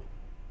people,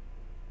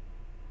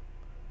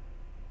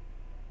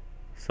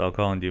 so I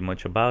can't do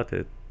much about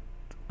it.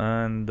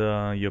 And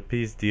your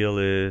peace deal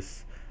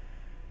is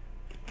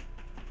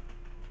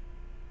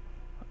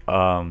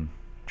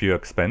too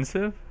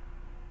expensive.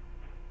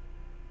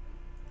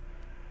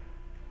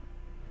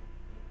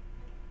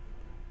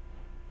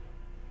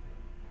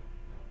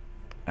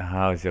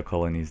 How is your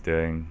colonies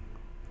doing?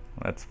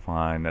 That's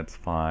fine, that's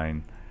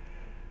fine.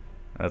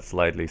 That's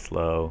slightly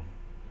slow.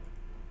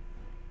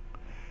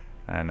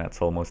 And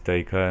that's almost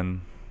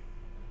taken.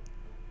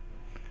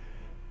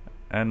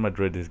 And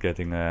Madrid is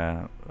getting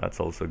a... That's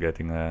also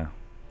getting a...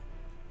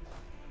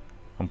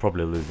 I'm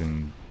probably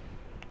losing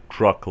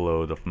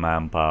truckload of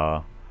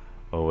manpower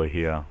over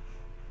here.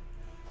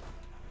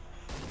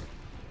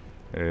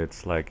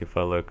 It's like if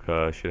I look,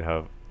 should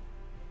have...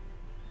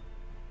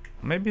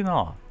 Maybe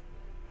not.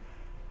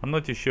 I'm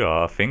not too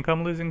sure. I think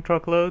I'm losing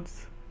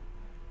truckloads.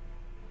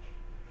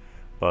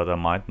 But I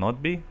might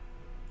not be.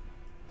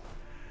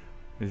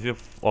 Is your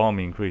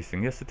army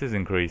increasing? Yes, it is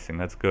increasing.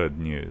 That's good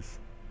news.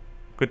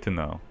 Good to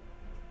know.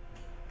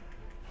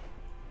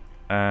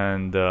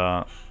 And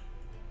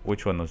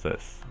which one was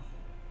this?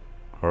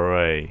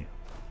 Hooray.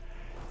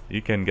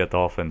 You can get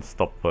off and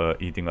stop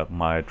eating up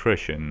my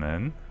attrition,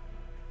 man.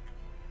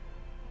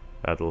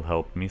 That'll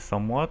help me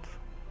somewhat.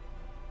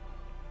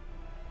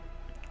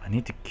 I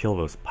need to kill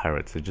those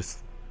pirates. They've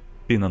just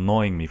been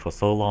annoying me for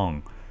so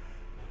long.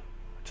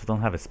 I just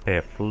don't have a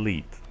spare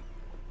fleet.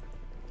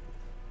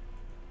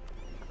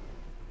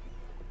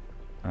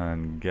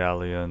 And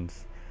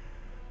galleons.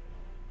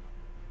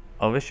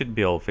 Oh, this should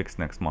be all fixed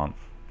next month.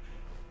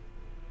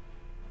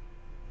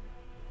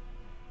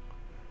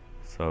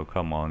 So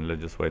come on,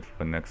 let's just wait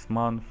for next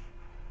month.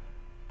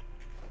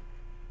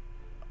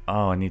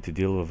 Oh, I need to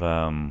deal with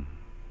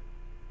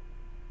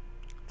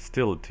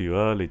still too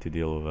early to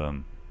deal with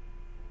them.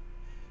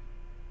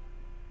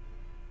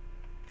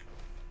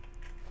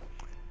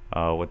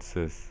 What's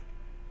this?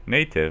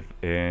 Native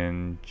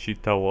in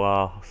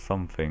Chitawa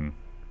something.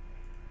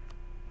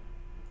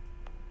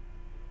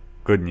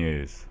 Good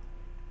news.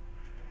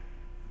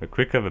 The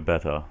quicker the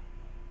better.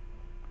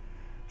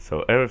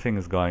 So everything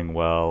is going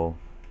well.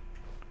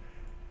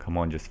 Come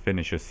on, just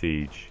finish your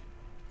siege.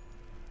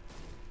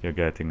 You're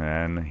getting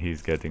an,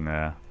 he's getting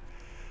a.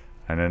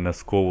 And then the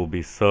score will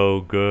be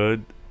so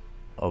good.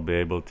 I'll be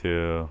able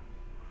to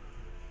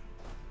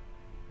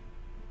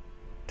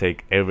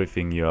take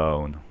everything you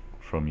own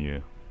from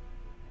you.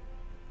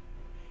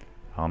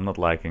 I'm not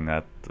liking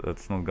that.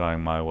 That's not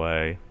going my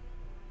way.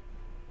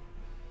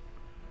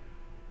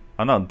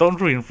 Oh no,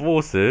 don't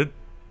reinforce it.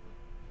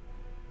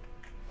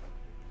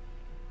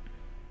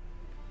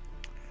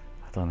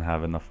 I don't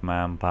have enough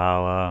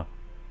manpower.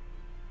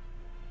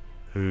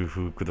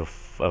 Who could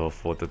have ever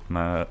thought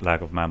that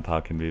lack of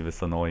manpower can be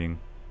this annoying?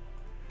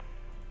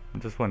 I'm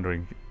just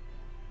wondering.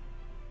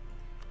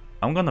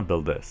 I'm gonna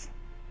build this.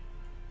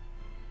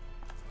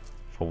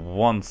 For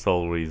one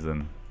sole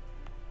reason.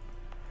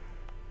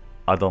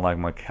 I don't like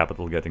my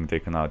capital getting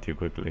taken out too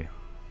quickly.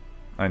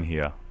 And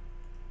here.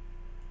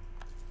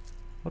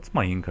 What's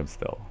my income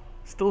still?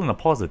 Still in a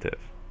positive.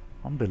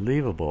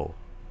 Unbelievable.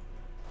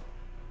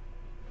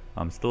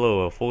 I'm still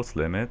over force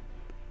limit.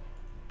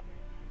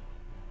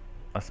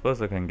 I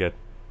suppose I can get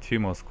 2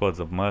 more squads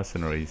of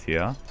mercenaries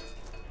here.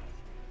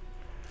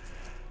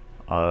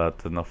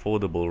 At an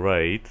affordable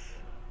rate.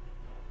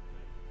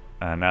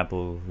 And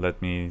that'll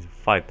let me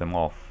fight them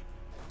off.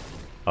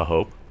 I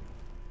hope.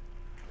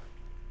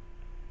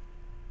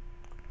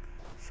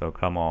 So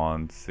come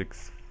on,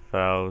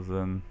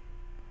 6,000.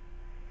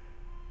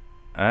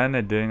 And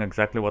they're doing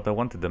exactly what I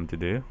wanted them to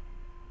do.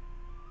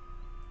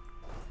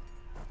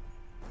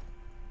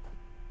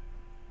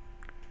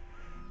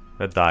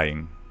 They're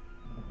dying.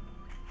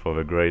 For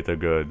the greater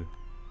good.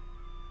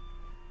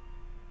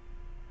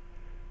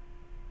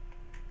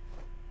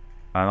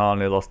 And I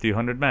only lost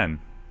 200 men.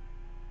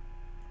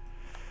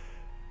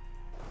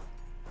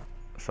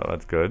 So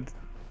that's good.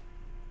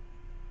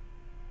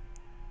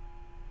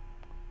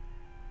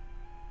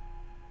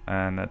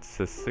 And that's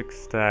a 6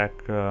 stack.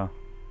 Oh,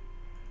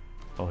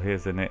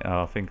 here's an.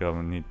 I think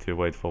I need to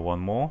wait for one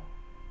more.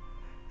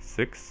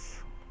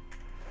 6.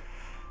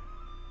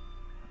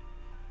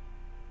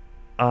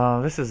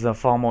 This is a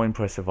far more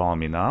impressive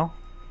army now.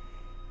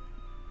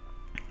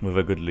 With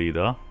a good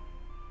leader.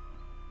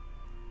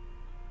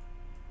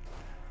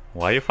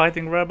 Why are you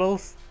fighting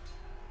rebels?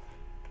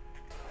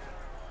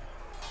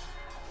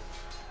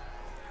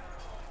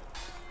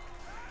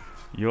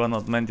 You are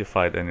not meant to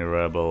fight any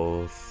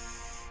rebels.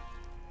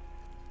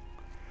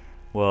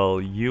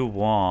 Well, you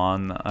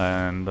won,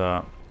 and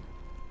I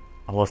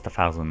lost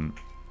 1,000,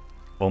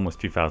 almost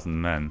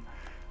 2,000 men.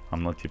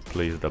 I'm not too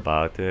pleased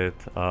about it.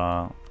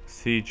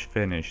 Siege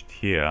finished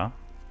here.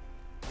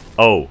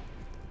 Oh,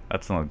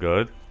 that's not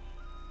good.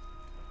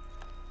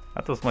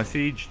 That was my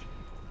siege.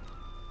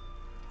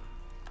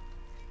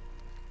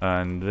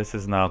 And this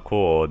is now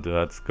cord.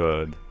 That's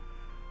good.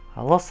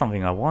 I lost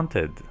something I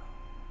wanted.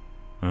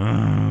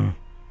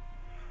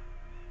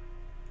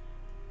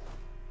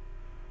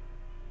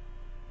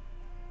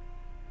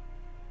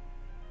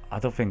 I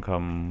don't think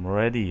I'm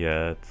ready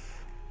yet.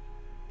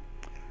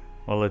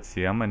 Well, let's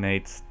see. I'm an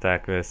 8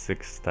 stack, a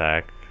 6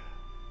 stack.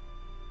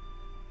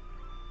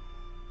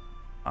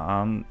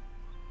 I'm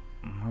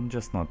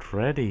just not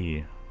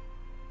ready.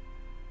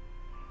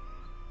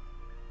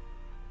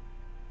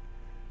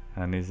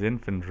 And his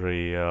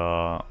infantry,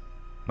 no,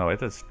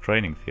 it is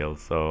training field,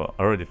 so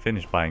I already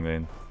finished buying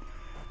in.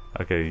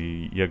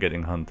 Okay, you're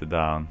getting hunted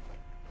down.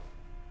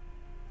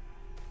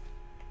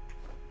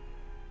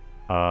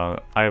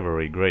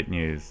 Ivory, great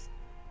news.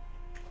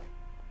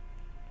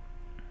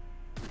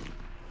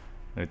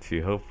 Let's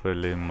see,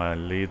 hopefully my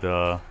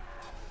leader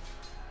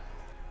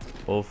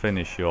will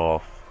finish you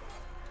off.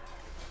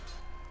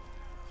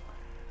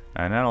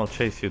 And then I'll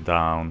chase you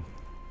down.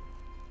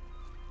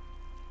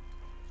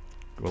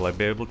 Will I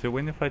be able to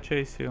win if I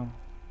chase you?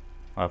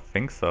 I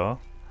think so.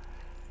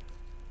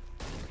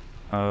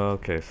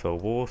 Okay, so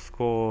war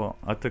score.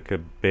 I took a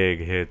big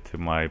hit to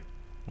my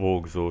war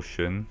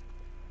exhaustion.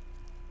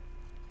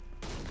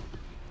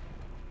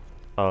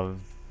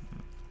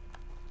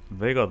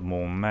 They got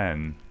more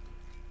men.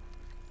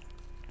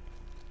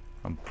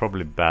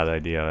 Probably bad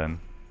idea then.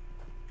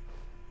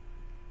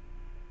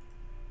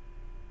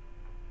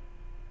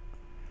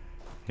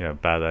 Yeah,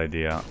 bad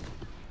idea.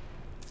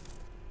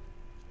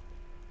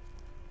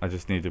 I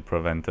just need to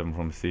prevent them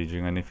from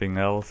sieging anything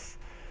else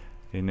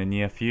in the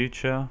near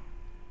future.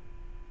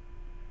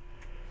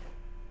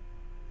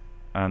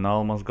 And I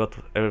almost got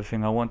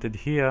everything I wanted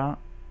here.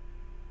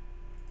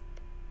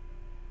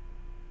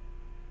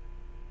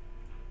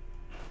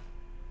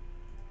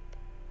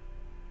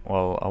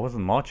 Well, I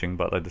wasn't marching,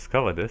 but I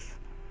discovered this.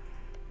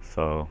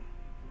 So,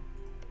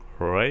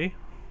 hooray.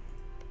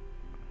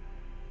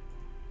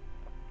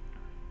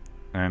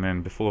 And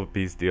then before the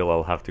peace deal,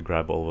 I'll have to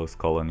grab all those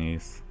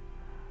colonies.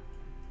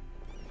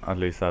 At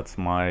least that's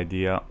my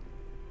idea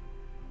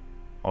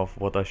of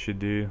what I should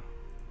do.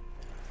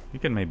 You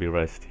can maybe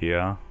rest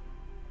here,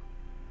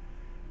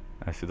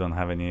 as you don't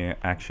have any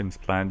actions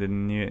planned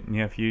in the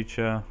near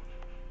future.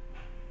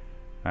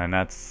 And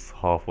that's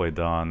halfway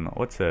done.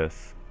 What's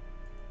this?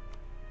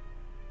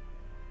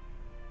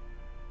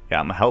 Yeah,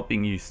 I'm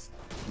helping you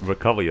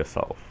recover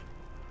yourself.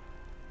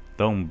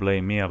 Don't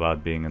blame me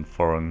about being in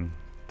foreign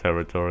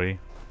territory.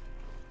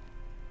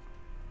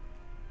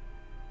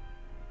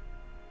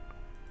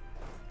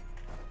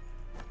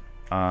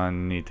 I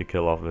need to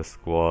kill off this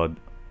squad.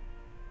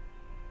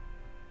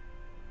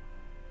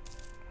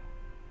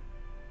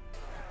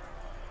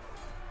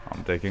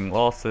 I'm taking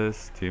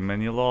losses, too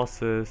many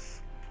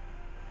losses.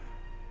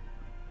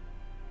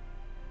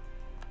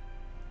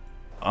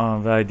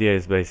 The idea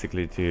is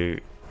basically to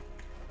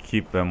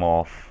keep them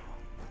off.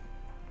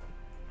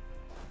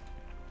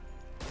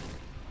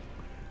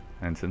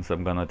 And since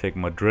I'm gonna take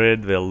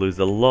Madrid, they'll lose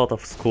a lot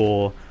of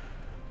score.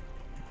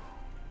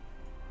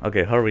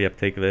 Okay, hurry up,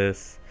 take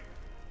this.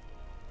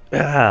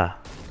 Yeah,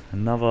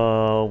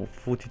 another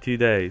 42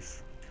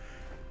 days.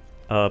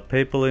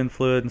 Papal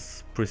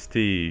influence,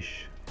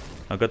 prestige.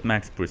 I got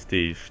max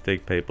prestige,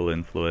 take papal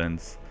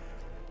influence.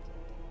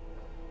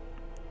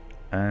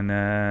 And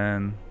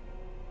then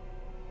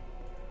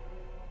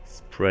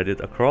spread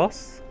it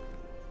across.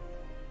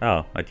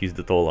 Oh, I'd used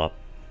it all up.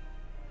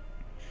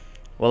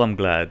 Well, I'm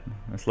glad,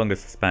 as long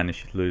as the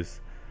Spanish lose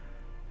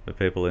the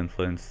papal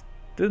influence.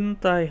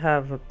 Didn't I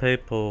have a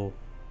papal?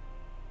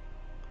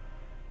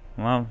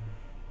 Well,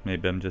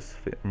 maybe I'm just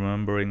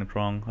remembering it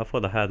wrong. I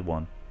thought I had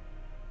one.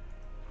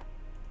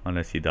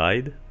 Unless he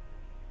died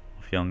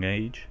of young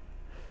age.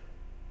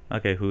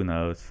 Okay, who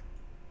knows.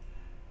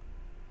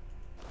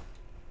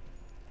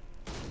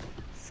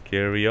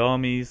 Scary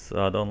armies.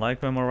 I don't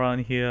like them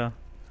around here.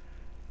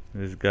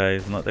 This guy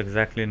is not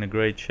exactly in a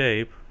great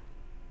shape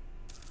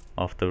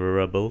after the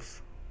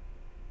rebels.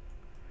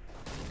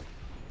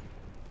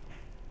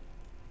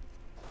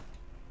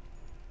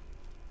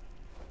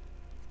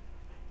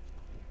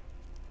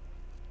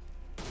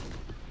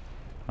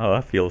 Oh,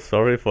 I feel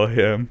sorry for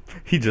him.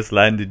 He just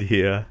landed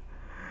here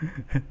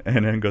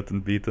and then gotten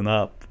beaten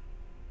up.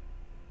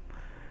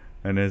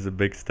 And there's a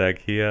big stack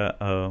here.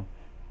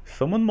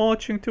 Someone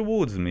marching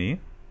towards me?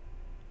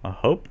 I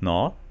hope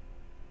not.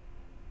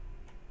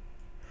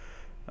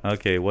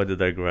 Okay, what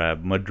did I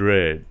grab?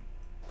 Madrid.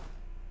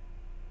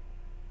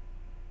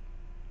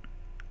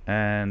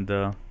 And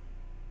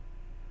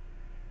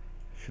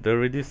should I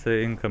reduce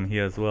the income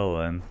here as well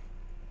then?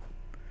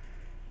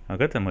 I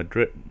got a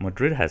Madrid.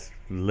 Madrid has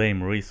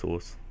lame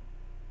resource.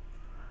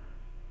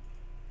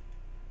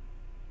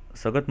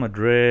 So I got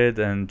Madrid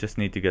and just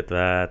need to get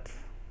that.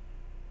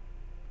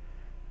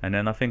 And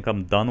then I think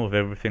I'm done with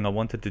everything I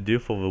wanted to do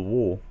for the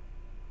war.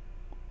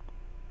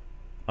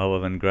 Other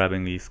than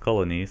grabbing these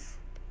colonies.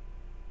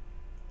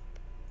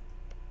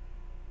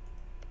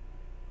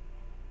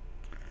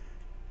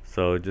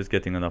 So just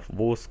getting enough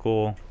war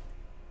score.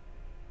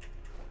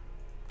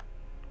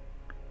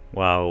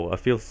 Wow, I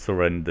feel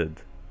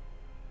surrendered.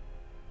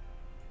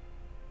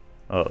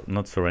 Oh,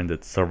 not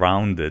surrendered,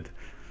 surrounded.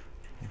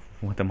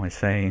 What am I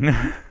saying?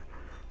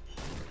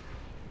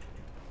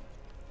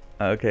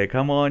 Okay,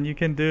 come on, you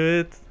can do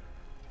it.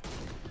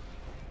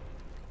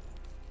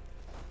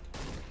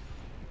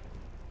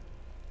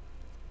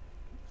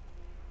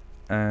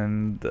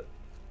 And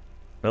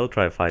they'll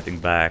try fighting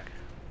back.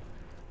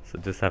 So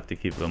just have to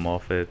keep them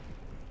off it.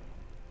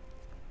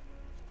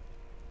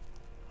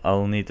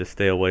 I'll need to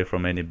stay away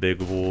from any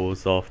big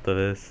wars after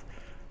this.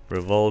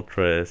 Revolt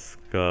risk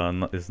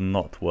is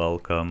not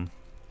welcome.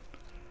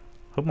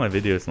 Hope my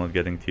video is not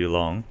getting too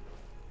long.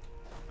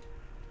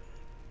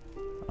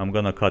 I'm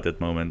gonna cut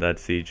it moment that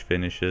siege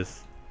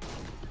finishes.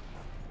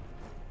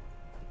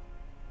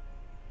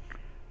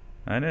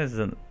 And there's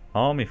an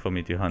army for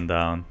me to hunt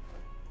down.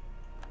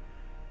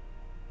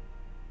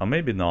 Or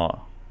maybe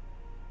not.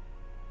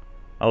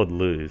 I would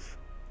lose.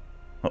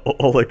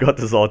 All I got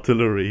is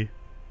artillery.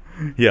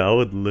 Yeah, I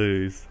would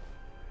lose.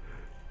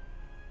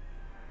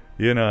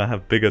 You know, I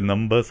have bigger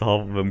numbers,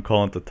 half of them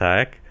can't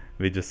attack.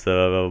 We just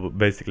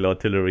basically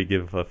artillery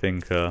give, I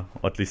think,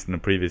 at least in the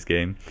previous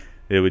game,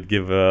 they would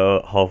give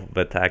half of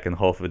attack and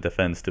half of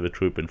defense to the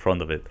troop in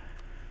front of it.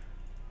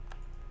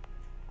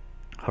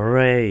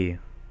 Hooray!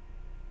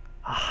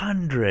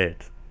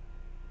 100!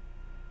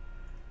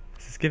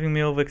 This is giving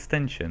me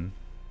overextension.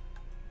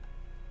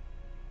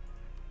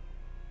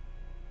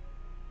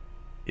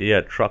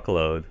 Yeah,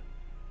 truckload.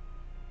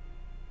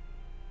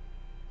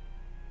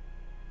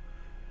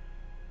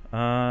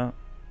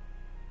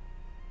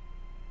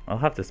 I'll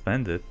have to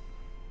spend it.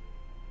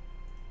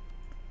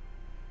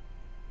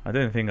 I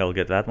don't think I'll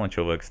get that much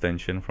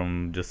overextension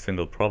from just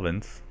single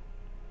province.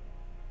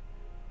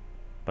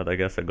 But I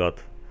guess I got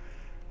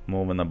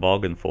more than a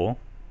bargain for.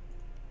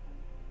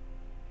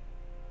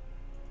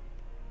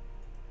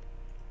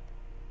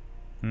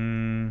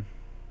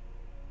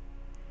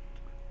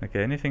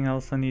 Okay, anything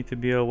else I need to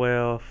be aware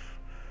of?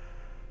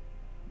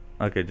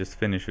 Okay, just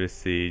finish this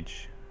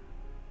siege.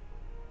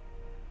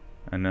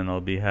 And then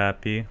I'll be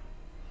happy.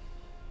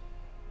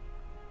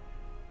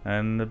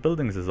 And the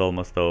buildings is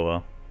almost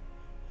over.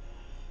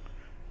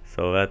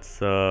 So that's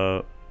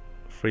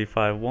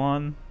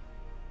 351.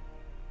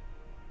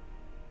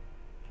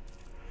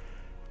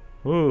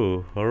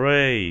 Ooh,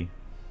 hooray!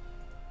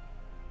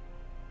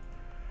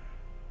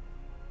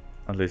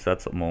 At least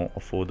that's more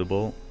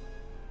affordable.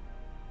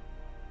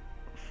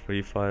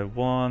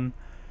 351.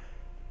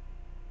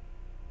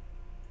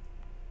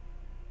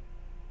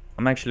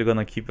 I'm actually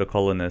gonna keep the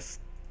colonists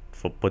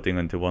for putting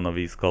into one of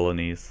these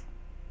colonies.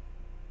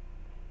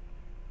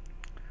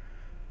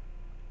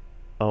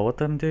 Oh,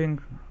 what I'm doing?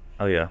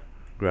 Oh yeah,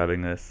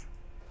 grabbing this.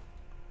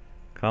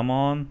 Come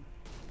on.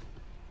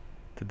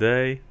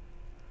 Today.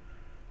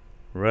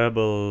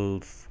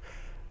 Rebels.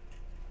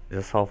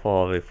 Just how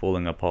far are they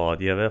falling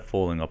apart? Yeah, they're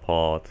falling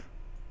apart.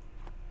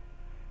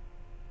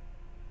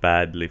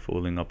 Badly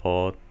falling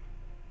apart.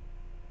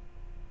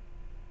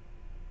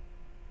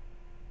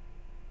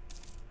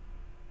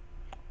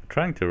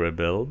 Trying to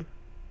rebuild.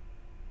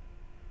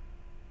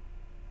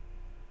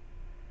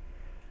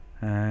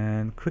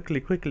 And quickly.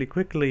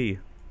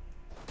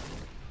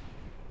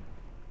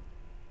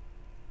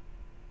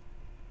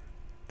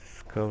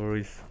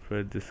 Discoveries,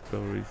 spread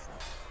discoveries.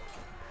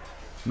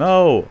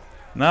 No!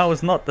 Now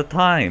is not the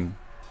time!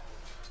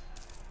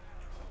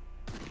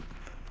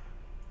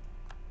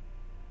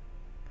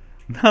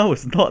 Now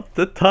is not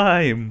the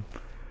time!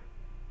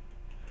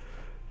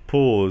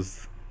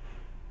 Pause.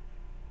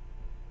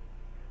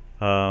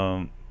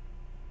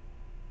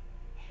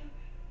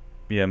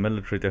 Yeah,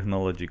 military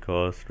technology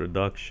cost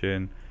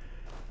reduction.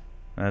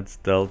 That's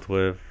dealt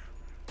with.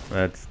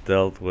 That's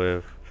dealt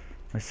with.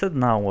 I said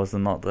now was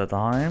not the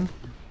time.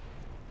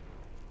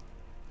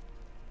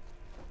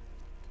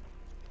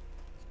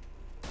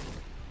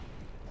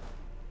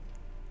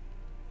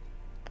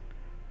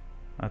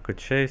 I could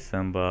chase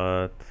them,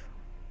 but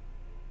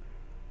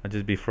I'd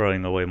just be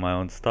throwing away my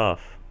own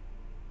stuff.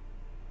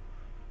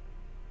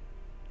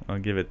 I'll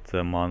give it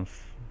a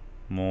month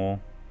more.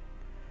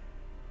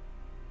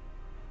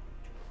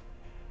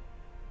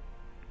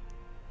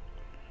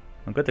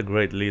 I've got a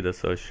great leader,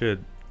 so I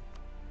should.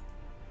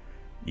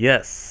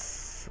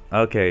 Yes!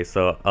 Okay,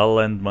 so I'll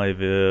end my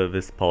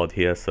this part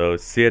here, so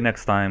see you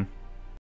next time.